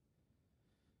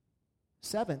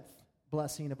 Seventh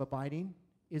blessing of abiding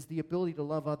is the ability to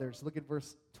love others. Look at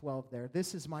verse 12 there.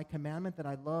 This is my commandment, that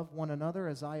I love one another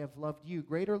as I have loved you.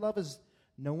 Greater love is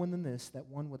no one than this, that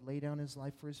one would lay down his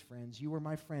life for his friends. You are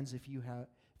my friends if you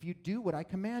do what I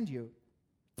command you.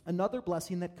 Another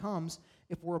blessing that comes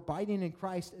if we're abiding in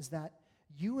Christ is that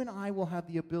you and I will have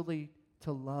the ability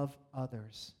to love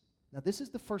others. Now, this is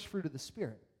the first fruit of the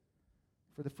Spirit.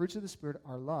 For the fruits of the Spirit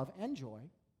are love and joy,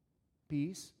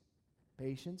 peace,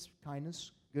 patience,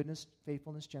 kindness, goodness,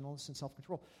 faithfulness, gentleness, and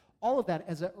self-control. All of that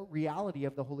as a reality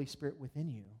of the Holy Spirit within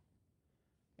you.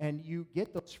 And you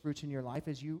get those fruits in your life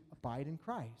as you abide in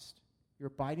Christ. You're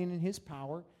abiding in his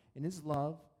power, in his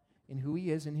love, in who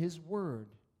he is, in his word.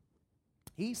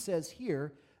 He says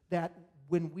here that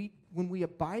when we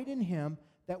abide in him,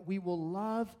 that we will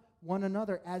love one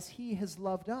another as he has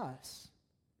loved us.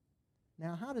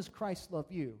 Now, how does Christ love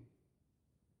you?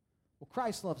 Well,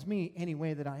 Christ loves me any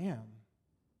way that I am.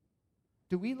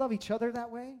 Do we love each other that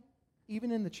way,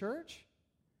 even in the church?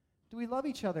 Do we love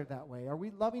each other that way? Are we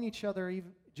loving each other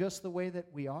even just the way that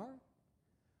we are?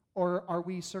 Or are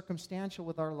we circumstantial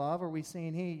with our love? Are we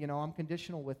saying, hey, I'm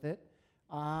conditional with it.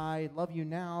 I love you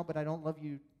now, but I don't love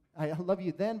you. I love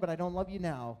you then, but I don't love you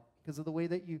now because of the way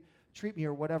that you treat me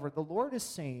or whatever. The Lord is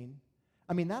saying,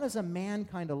 that is a man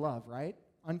kind of love, right?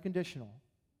 Unconditional.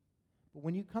 But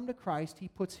when you come to Christ, he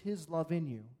puts his love in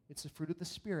you. It's the fruit of the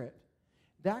Spirit.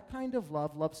 That kind of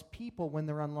love loves people when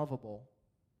they're unlovable.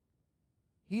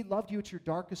 He loved you at your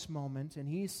darkest moment, and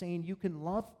he's saying you can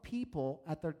love people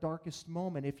at their darkest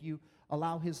moment if you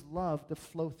allow his love to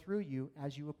flow through you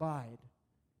as you abide.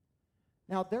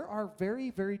 Now, there are very,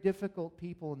 very difficult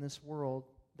people in this world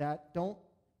that don't,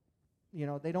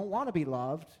 they don't want to be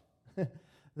loved. But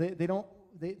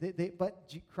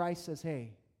Christ says,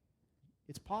 hey,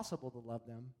 it's possible to love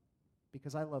them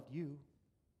because I loved you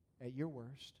at your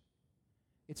worst.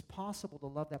 It's possible to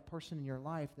love that person in your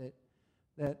life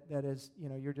that is,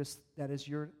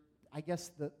 I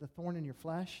guess, the thorn in your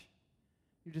flesh.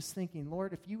 You're just thinking,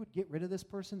 Lord, if you would get rid of this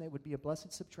person, that would be a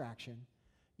blessed subtraction.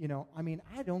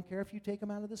 I don't care if you take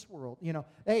them out of this world.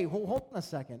 Hey, hold on a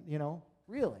second,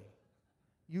 really.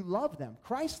 You love them.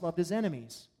 Christ loved his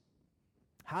enemies.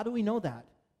 How do we know that?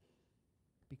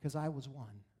 Because I was one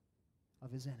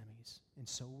of his enemies, and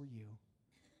so were you.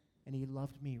 And he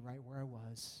loved me right where I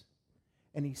was.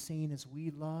 And he's saying as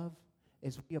we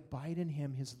abide in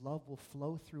him, his love will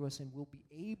flow through us, and we'll be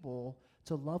able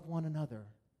to love one another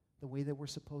the way that we're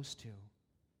supposed to.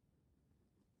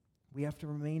 We have to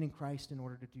remain in Christ in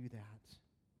order to do that.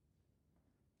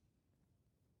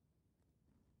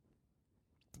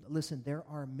 Listen, there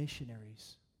are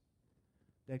missionaries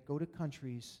that go to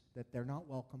countries that they're not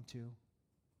welcome to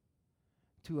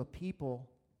a people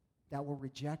that will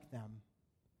reject them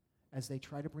as they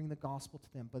try to bring the gospel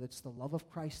to them. But it's the love of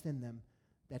Christ in them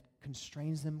that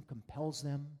constrains them, compels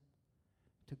them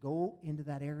to go into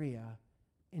that area,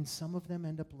 and some of them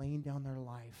end up laying down their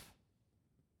life.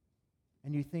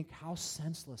 And you think, how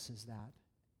senseless is that?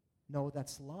 No,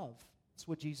 that's love. That's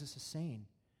what Jesus is saying.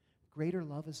 Greater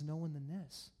love is no one than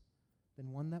this,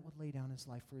 than one that would lay down his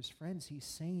life for his friends. He's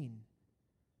saying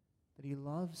that he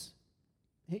loves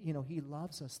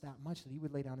us that much that he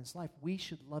would lay down his life. We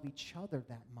should love each other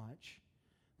that much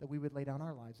that we would lay down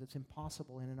our lives. It's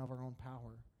impossible in and of our own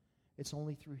power. It's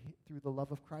only through the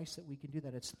love of Christ that we can do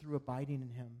that. It's through abiding in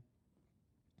him.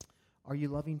 Are you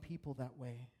loving people that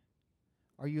way?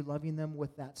 Are you loving them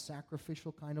with that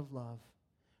sacrificial kind of love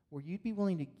where you'd be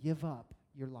willing to give up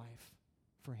your life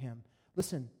for him?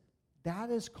 Listen,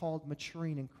 that is called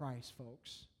maturing in Christ,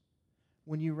 folks.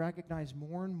 When you recognize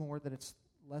more and more that it's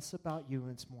less about you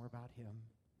and it's more about him.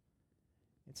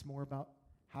 It's more about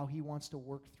how he wants to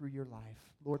work through your life.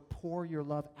 Lord, pour your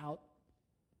love out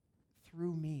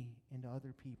through me into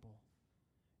other people.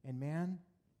 And man,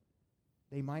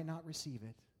 they might not receive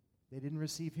it. They didn't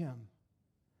receive him.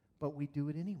 But we do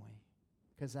it anyway,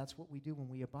 because that's what we do when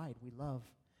we abide. We love.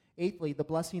 Eighthly, the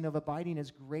blessing of abiding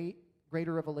is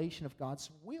greater revelation of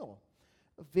God's will.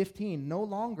 15, no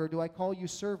longer do I call you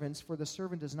servants, for the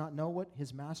servant does not know what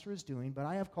his master is doing, but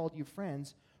I have called you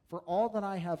friends, for all that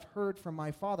I have heard from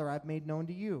my Father I have made known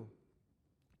to you.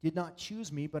 You did not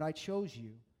choose me, but I chose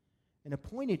you, and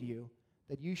appointed you,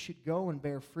 that you should go and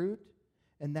bear fruit,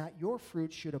 and that your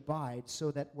fruit should abide, so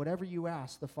that whatever you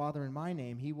ask the Father in my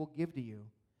name, he will give to you.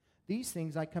 These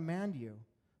things I command you,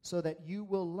 so that you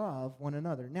will love one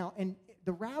another. Now, and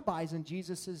the rabbis in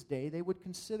Jesus' day, they would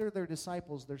consider their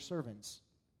disciples their servants.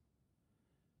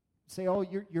 Say, oh,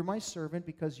 you're my servant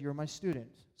because you're my student.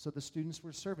 So the students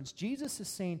were servants. Jesus is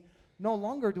saying, no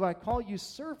longer do I call you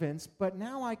servants, but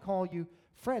now I call you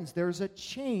friends. There's a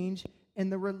change in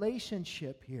the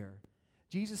relationship here.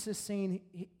 Jesus is saying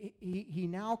he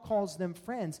now calls them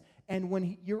friends. And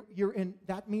when you're in,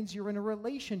 that means you're in a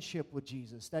relationship with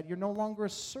Jesus, that you're no longer a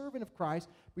servant of Christ,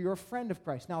 but you're a friend of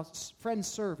Christ. Now, friends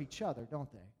serve each other,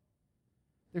 don't they?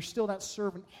 There's still that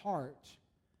servant heart,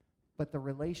 but the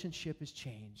relationship has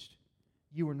changed.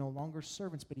 You are no longer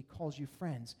servants, but he calls you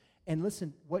friends. And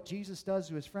listen, what Jesus does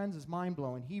to his friends is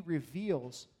mind-blowing. He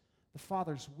reveals the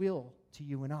Father's will to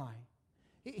you and I.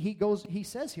 He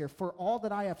says here, for all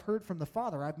that I have heard from the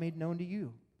Father, I've made known to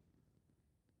you.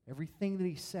 Everything that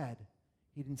he said,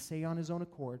 he didn't say on his own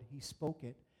accord. He spoke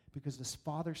it because the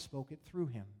Father spoke it through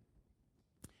him.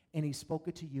 And he spoke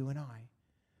it to you and I.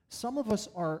 Some of us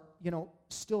are,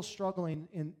 still struggling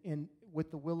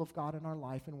with the will of God in our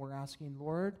life, and we're asking,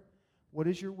 Lord, what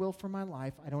is your will for my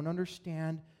life? I don't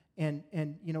understand. And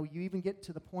you even get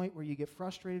to the point where you get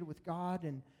frustrated with God,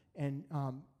 and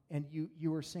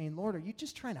you are saying, Lord, are you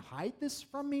just trying to hide this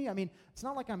from me? I mean, it's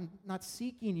not like I'm not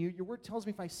seeking you. Your word tells me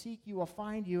if I seek you, I'll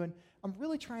find you. And I'm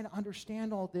really trying to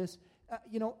understand all this.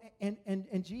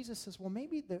 And Jesus says, well,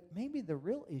 maybe the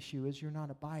real issue is you're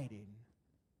not abiding.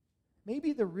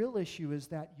 Maybe the real issue is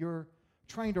that you're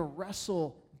trying to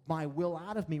wrestle my will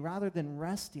out of me rather than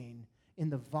resting in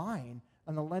the vine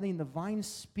and letting the vine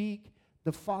speak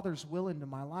the Father's will into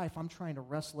my life. I'm trying to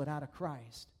wrestle it out of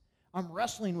Christ. I'm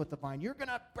wrestling with the vine. You're going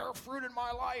to bear fruit in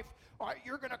my life. All right,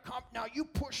 you're going to come. Now you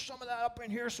push some of that up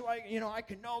in here so I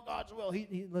can know God's will.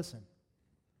 Listen.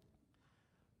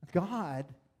 God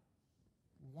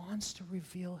wants to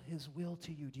reveal his will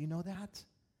to you. Do you know that?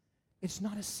 It's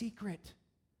not a secret.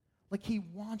 Like he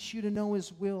wants you to know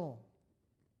his will.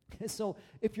 So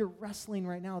if you're wrestling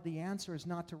right now, the answer is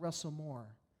not to wrestle more.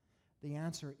 The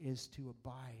answer is to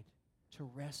abide, to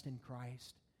rest in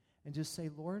Christ, and just say,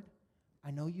 Lord,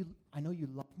 I know you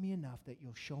love me enough that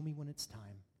you'll show me when it's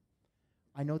time.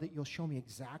 I know that you'll show me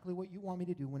exactly what you want me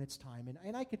to do when it's time.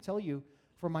 And I could tell you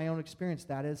from my own experience,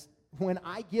 that is, when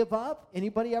I give up,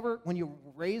 anybody ever, when you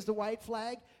raise the white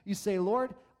flag, you say,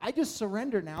 Lord, I just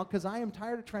surrender now because I am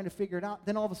tired of trying to figure it out.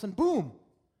 Then all of a sudden, boom.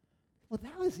 Well,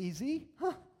 that was easy.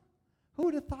 Huh. Who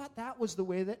would have thought that was the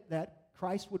way that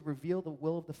Christ would reveal the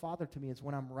will of the Father to me, is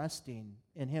when I'm resting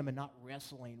in him and not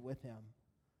wrestling with him.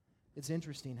 It's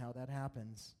interesting how that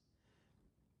happens.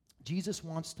 Jesus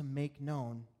wants to make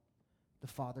known the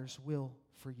Father's will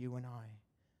for you and I.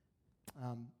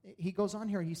 He goes on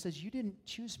here, he says, you didn't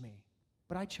choose me,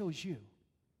 but I chose you,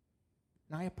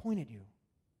 and I appointed you.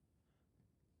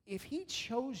 If he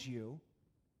chose you,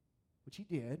 which he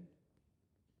did,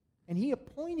 and he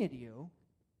appointed you,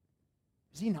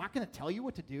 is he not going to tell you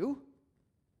what to do?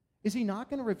 Is he not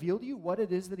going to reveal to you what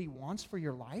it is that he wants for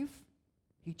your life?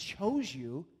 He chose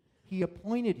you. He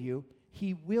appointed you.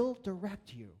 He will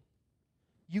direct you.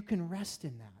 You can rest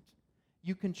in that.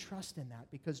 You can trust in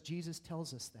that because Jesus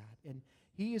tells us that. And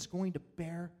he is going to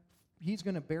bear, he's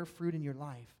going to bear fruit in your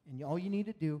life. And all you need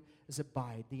to do is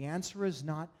abide. The answer is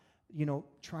not,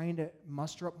 trying to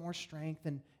muster up more strength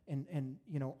and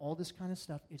all this kind of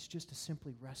stuff. It's just to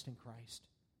simply rest in Christ.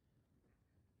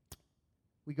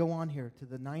 We go on here to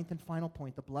the ninth and final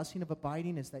point. The blessing of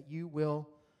abiding is that you will,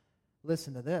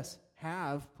 listen to this,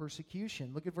 have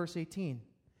persecution. Look at verse 18.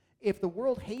 If the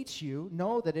world hates you,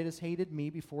 know that it has hated me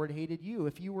before it hated you.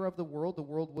 If you were of the world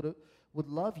would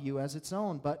love you as its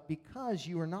own. But because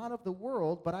you are not of the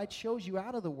world, but I chose you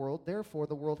out of the world, therefore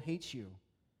the world hates you.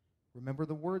 Remember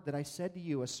the word that I said to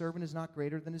you, a servant is not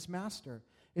greater than his master.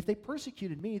 If they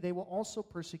persecuted me, they will also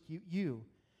persecute you.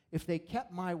 If they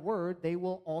kept my word, they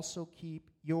will also keep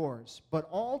yours. But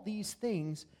all these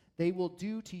things they will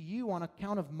do to you on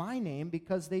account of my name,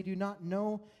 because they do not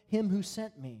know him who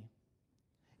sent me.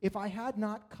 If I had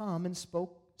not come and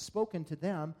spoken to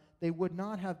them, they would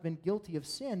not have been guilty of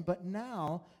sin, but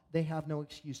now they have no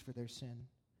excuse for their sin.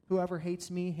 Whoever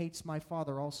hates me hates my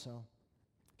Father also.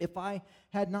 If I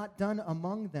had not done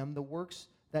among them the works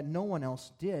that no one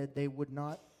else did, they would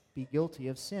not be guilty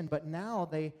of sin. But now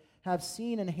they have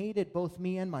seen and hated both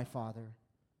me and my Father.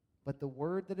 But the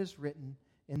word that is written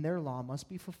in their law must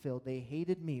be fulfilled. They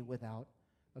hated me without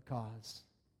a cause.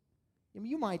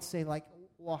 You might say,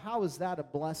 well, how is that a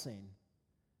blessing?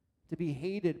 To be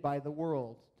hated by the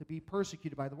world, to be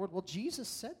persecuted by the world. Well, Jesus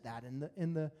said that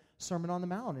in the Sermon on the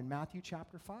Mount in Matthew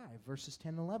chapter 5, verses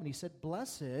 10 and 11. He said,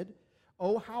 blessed,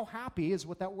 oh, how happy is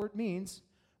what that word means.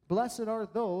 Blessed are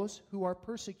those who are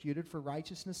persecuted for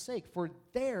righteousness' sake, for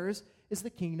theirs is the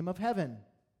kingdom of heaven.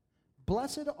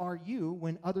 Blessed are you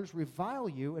when others revile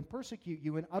you and persecute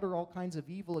you and utter all kinds of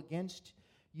evil against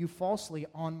you falsely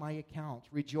on my account.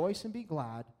 Rejoice and be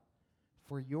glad,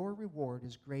 for your reward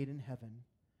is great in heaven.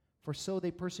 For so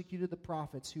they persecuted the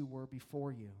prophets who were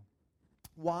before you.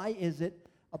 Why is it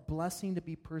a blessing to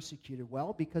be persecuted?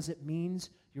 Well, because it means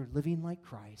you're living like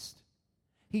Christ.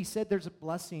 He said there's a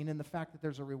blessing in the fact that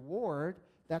there's a reward.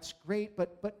 That's great,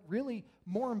 but really,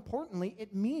 more importantly,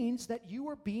 it means that you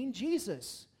are being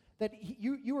Jesus. That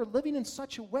you are living in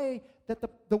such a way that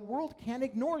the world can't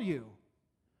ignore you.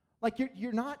 Like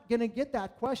you're not going to get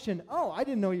that question, oh, I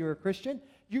didn't know you were a Christian.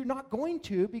 You're not going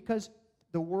to, because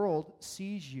the world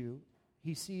sees you.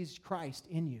 He sees Christ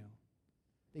in you.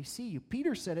 They see you.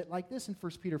 Peter said it like this in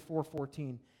 1 Peter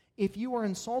 4:14. If you are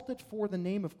insulted for the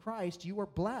name of Christ, you are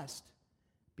blessed,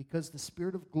 because the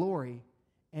Spirit of glory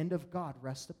and of God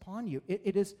rests upon you.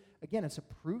 It is, again, it's a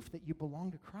proof that you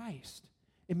belong to Christ.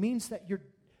 It means that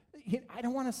I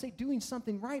don't want to say doing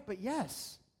something right, but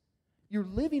yes, you're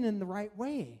living in the right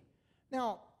way.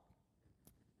 Now,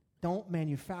 don't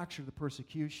manufacture the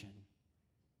persecution.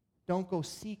 Don't go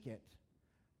seek it.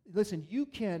 Listen,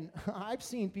 I've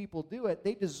seen people do it.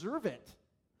 They deserve it.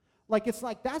 It's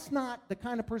like that's not the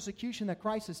kind of persecution that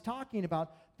Christ is talking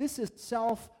about. This is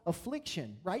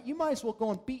self-affliction, right? You might as well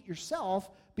go and beat yourself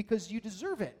because you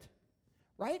deserve it,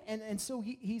 right? And so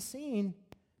he's saying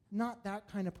not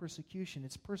that kind of persecution.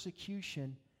 It's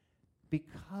persecution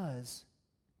because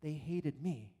they hated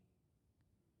me.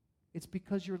 It's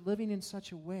because you're living in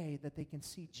such a way that they can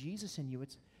see Jesus in you.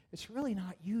 It's really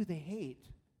not you they hate.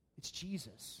 It's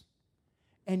Jesus.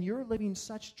 And you're living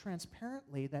such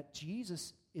transparently that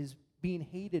Jesus is being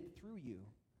hated through you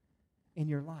in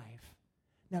your life.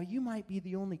 Now, you might be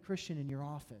the only Christian in your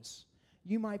office.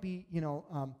 You might be,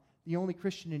 the only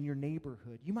Christian in your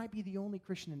neighborhood. You might be the only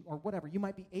Christian or whatever. You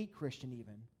might be a Christian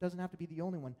even. Doesn't have to be the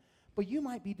only one. But you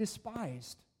might be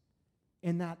despised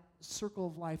in that circle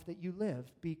of life that you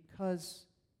live because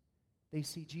they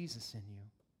see Jesus in you.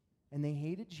 And they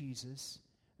hated Jesus,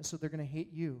 and so they're going to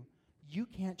hate you. You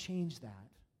can't change that.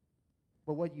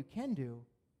 But what you can do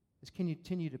is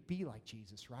continue to be like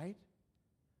Jesus, right?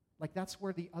 Like that's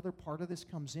where the other part of this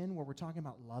comes in, where we're talking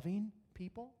about loving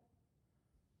people.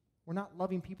 We're not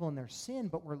loving people in their sin,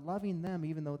 but we're loving them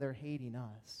even though they're hating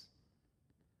us.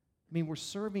 I mean, we're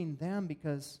serving them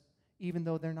because even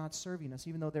though they're not serving us,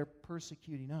 even though they're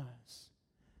persecuting us,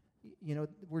 you know,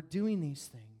 we're doing these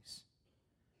things.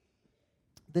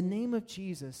 The name of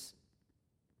Jesus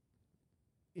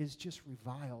is just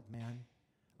reviled, man.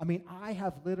 I mean, I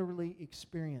have literally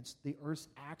experienced the earth's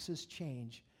axis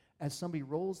change as somebody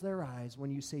rolls their eyes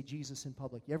when you say Jesus in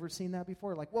public. You ever seen that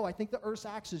before? Like, whoa, I think the earth's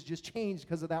axis just changed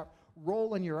because of that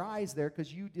roll in your eyes there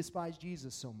because you despise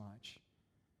Jesus so much.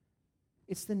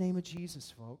 It's the name of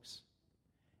Jesus, folks.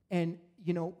 And,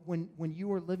 you know, when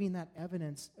you are living that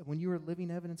evidence, when you are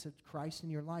living evidence of Christ in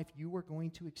your life, you are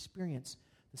going to experience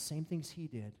the same things he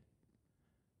did.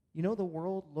 You know, the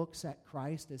world looks at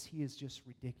Christ as he is just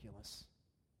ridiculous.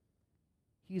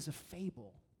 He is a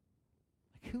fable.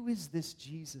 Like, who is this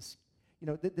Jesus? You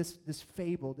know, this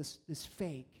fable, this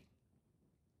fake.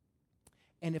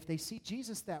 And if they see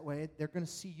Jesus that way, they're going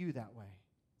to see you that way.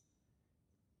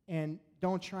 And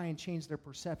don't try and change their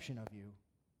perception of you.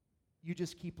 You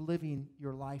just keep living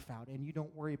your life out, and you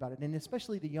don't worry about it. And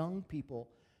especially the young people,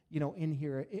 you know, in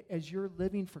here, as you're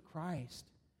living for Christ,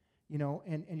 you know,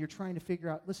 and you're trying to figure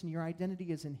out, listen, your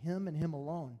identity is in him and him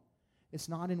alone. It's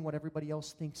not in what everybody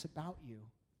else thinks about you.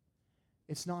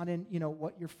 It's not in, you know,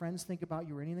 what your friends think about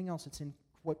you or anything else. It's in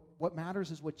what matters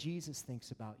is what Jesus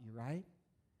thinks about you, right?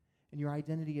 And your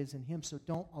identity is in him. So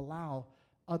don't allow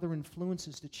other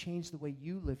influences to change the way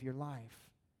you live your life.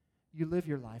 You live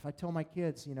your life. I tell my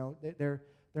kids, you know, they're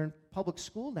in public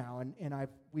school now, and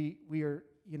we are,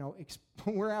 you know,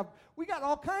 we got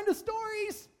all kinds of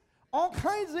stories, all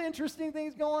kinds of interesting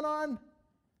things going on.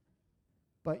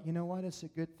 But you know what? It's a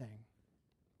good thing,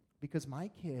 because my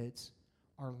kids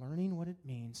are learning what it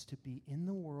means to be in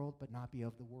the world but not be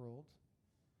of the world.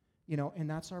 You know, and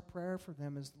that's our prayer for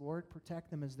them, is, Lord, protect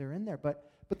them as they're in there. But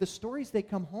the stories they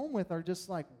come home with are just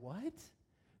like, what?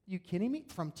 Are you kidding me?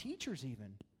 From teachers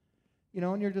even. You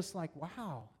know, and you're just like,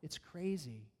 wow, it's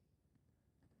crazy.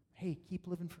 Hey, keep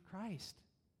living for Christ.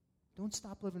 Don't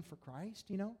stop living for Christ,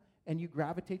 you know? And you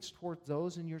gravitate towards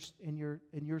those in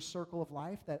your circle of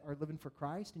life that are living for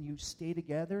Christ, and you stay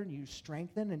together and you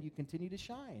strengthen and you continue to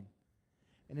shine.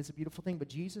 And it's a beautiful thing. But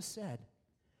Jesus said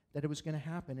that it was going to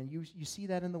happen. And you see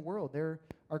that in the world. There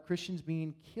are Christians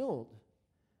being killed.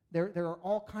 There are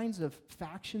all kinds of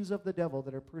factions of the devil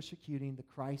that are persecuting the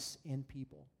Christ in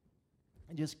people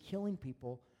and just killing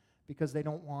people because they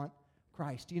don't want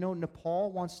Christ. Do you know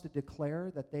Nepal wants to declare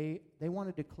that they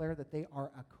want to declare that they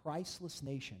are a Christless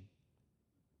nation?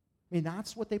 I mean,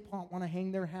 that's what they want to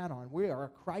hang their hat on. We are a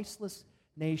Christless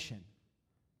nation.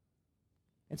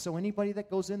 And so anybody that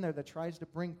goes in there that tries to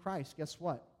bring Christ, guess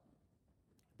what?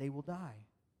 They will die.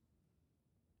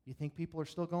 You think people are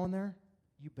still going there?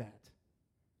 You bet.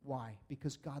 Why?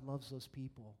 Because God loves those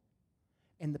people.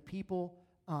 And the people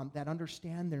that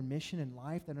understand their mission in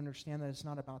life, that understand that it's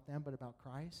not about them but about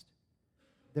Christ,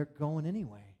 they're going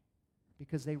anyway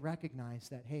because they recognize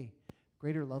that, hey,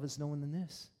 greater love is no one than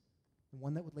this, the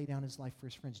one that would lay down his life for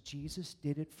his friends. Jesus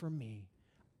did it for me.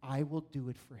 I will do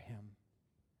it for him.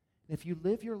 And if you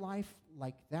live your life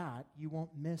like that, you won't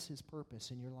miss his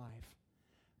purpose in your life.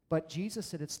 But Jesus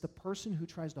said it's the person who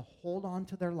tries to hold on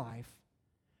to their life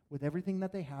with everything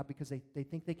that they have because they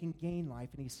think they can gain life,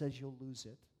 and he says you'll lose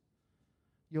it.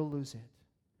 You'll lose it.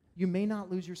 You may not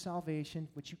lose your salvation,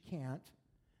 which you can't.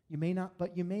 You may not,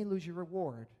 but you may lose your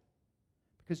reward.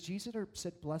 Because Jesus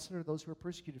said, blessed are those who are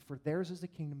persecuted, for theirs is the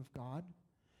kingdom of God.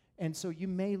 And so you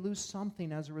may lose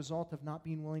something as a result of not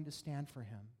being willing to stand for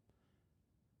him.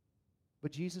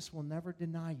 But Jesus will never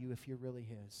deny you if you're really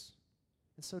his.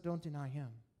 And so don't deny him.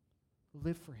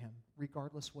 Live for him,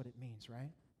 regardless what it means,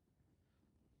 right?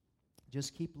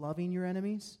 Just keep loving your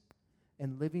enemies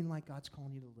and living like God's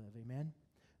calling you to live, amen?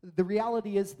 The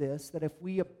reality is this, that if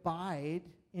we abide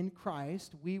in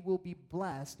Christ, we will be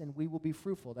blessed and we will be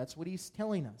fruitful. That's what he's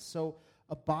telling us. So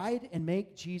abide and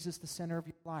make Jesus the center of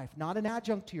your life, not an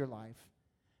adjunct to your life.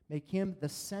 Make him the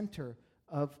center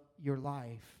of your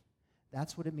life.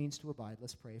 That's what it means to abide.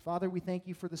 Let's pray. Father, we thank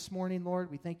you for this morning,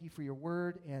 Lord. We thank you for your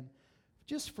word and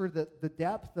just for the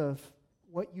depth of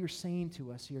what you're saying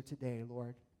to us here today,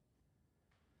 Lord.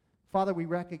 Father, we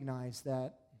recognize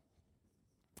that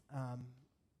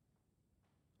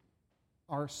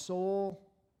our soul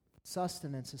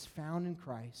sustenance is found in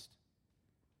Christ.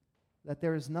 that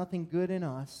there is nothing good in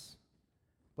us,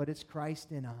 but it's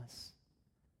Christ in us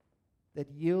that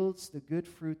yields the good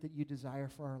fruit that you desire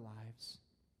for our lives.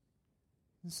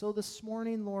 And so this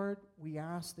morning, Lord, we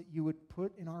ask that you would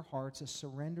put in our hearts a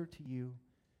surrender to you,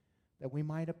 that we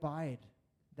might abide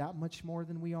that much more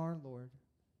than we are, Lord.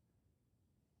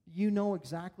 You know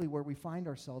exactly where we find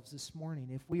ourselves this morning.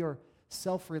 If we are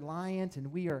self-reliant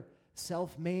and we are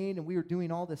self-made and we are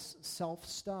doing all this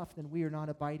self-stuff, then we are not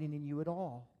abiding in you at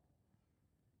all.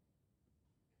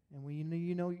 And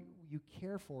you know you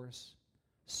care for us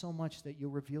so much that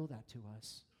you'll reveal that to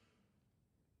us.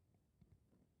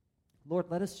 Lord,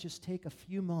 let us just take a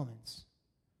few moments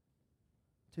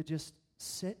to just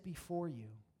sit before you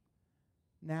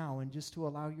now and just to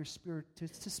allow your Spirit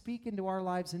to speak into our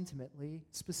lives intimately,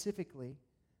 specifically,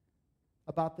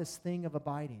 about this thing of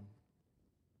abiding.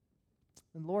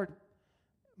 And Lord,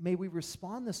 may we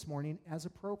respond this morning as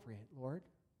appropriate, Lord.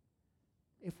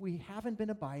 If we haven't been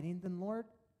abiding, then Lord,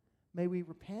 may we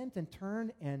repent and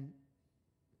turn and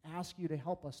ask you to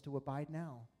help us to abide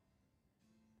now.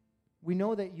 We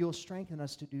know that you'll strengthen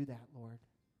us to do that, Lord,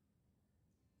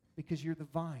 because you're the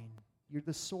vine. You're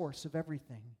the source of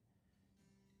everything.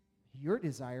 Your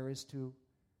desire is to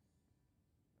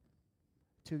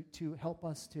help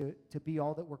us to be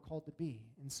all that we're called to be.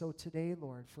 And so today,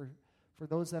 Lord, for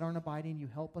those that aren't abiding, you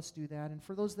help us do that. And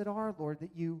for those that are, Lord,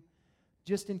 that you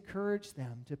just encourage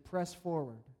them to press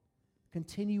forward,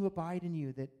 continue abide in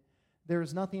you, that there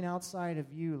is nothing outside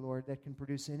of you, Lord, that can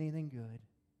produce anything good.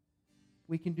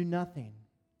 We can do nothing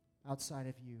outside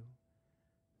of you.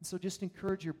 And so just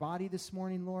encourage your body this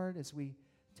morning, Lord, as we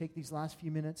take these last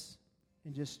few minutes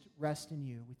and just rest in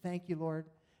you. We thank you, Lord.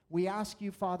 We ask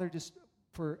you, Father, just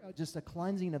for just a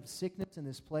cleansing of sickness in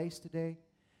this place today.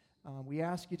 We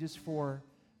ask you just for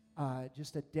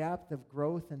just a depth of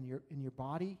growth in your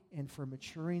body and for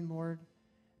maturing, Lord.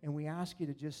 And we ask you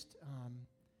to just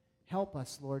help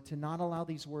us, Lord, to not allow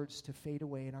these words to fade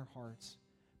away in our hearts,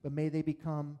 but may they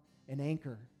become an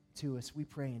anchor to us. We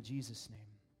pray in Jesus' name.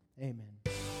 Amen.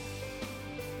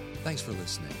 Thanks for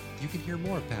listening. You can hear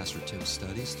more of Pastor Tim's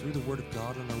studies through the Word of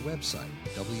God on our website,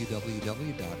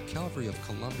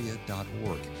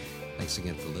 www.calvaryofcolumbia.org. Thanks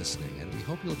again for listening, and we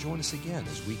hope you'll join us again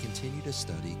as we continue to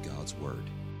study God's Word.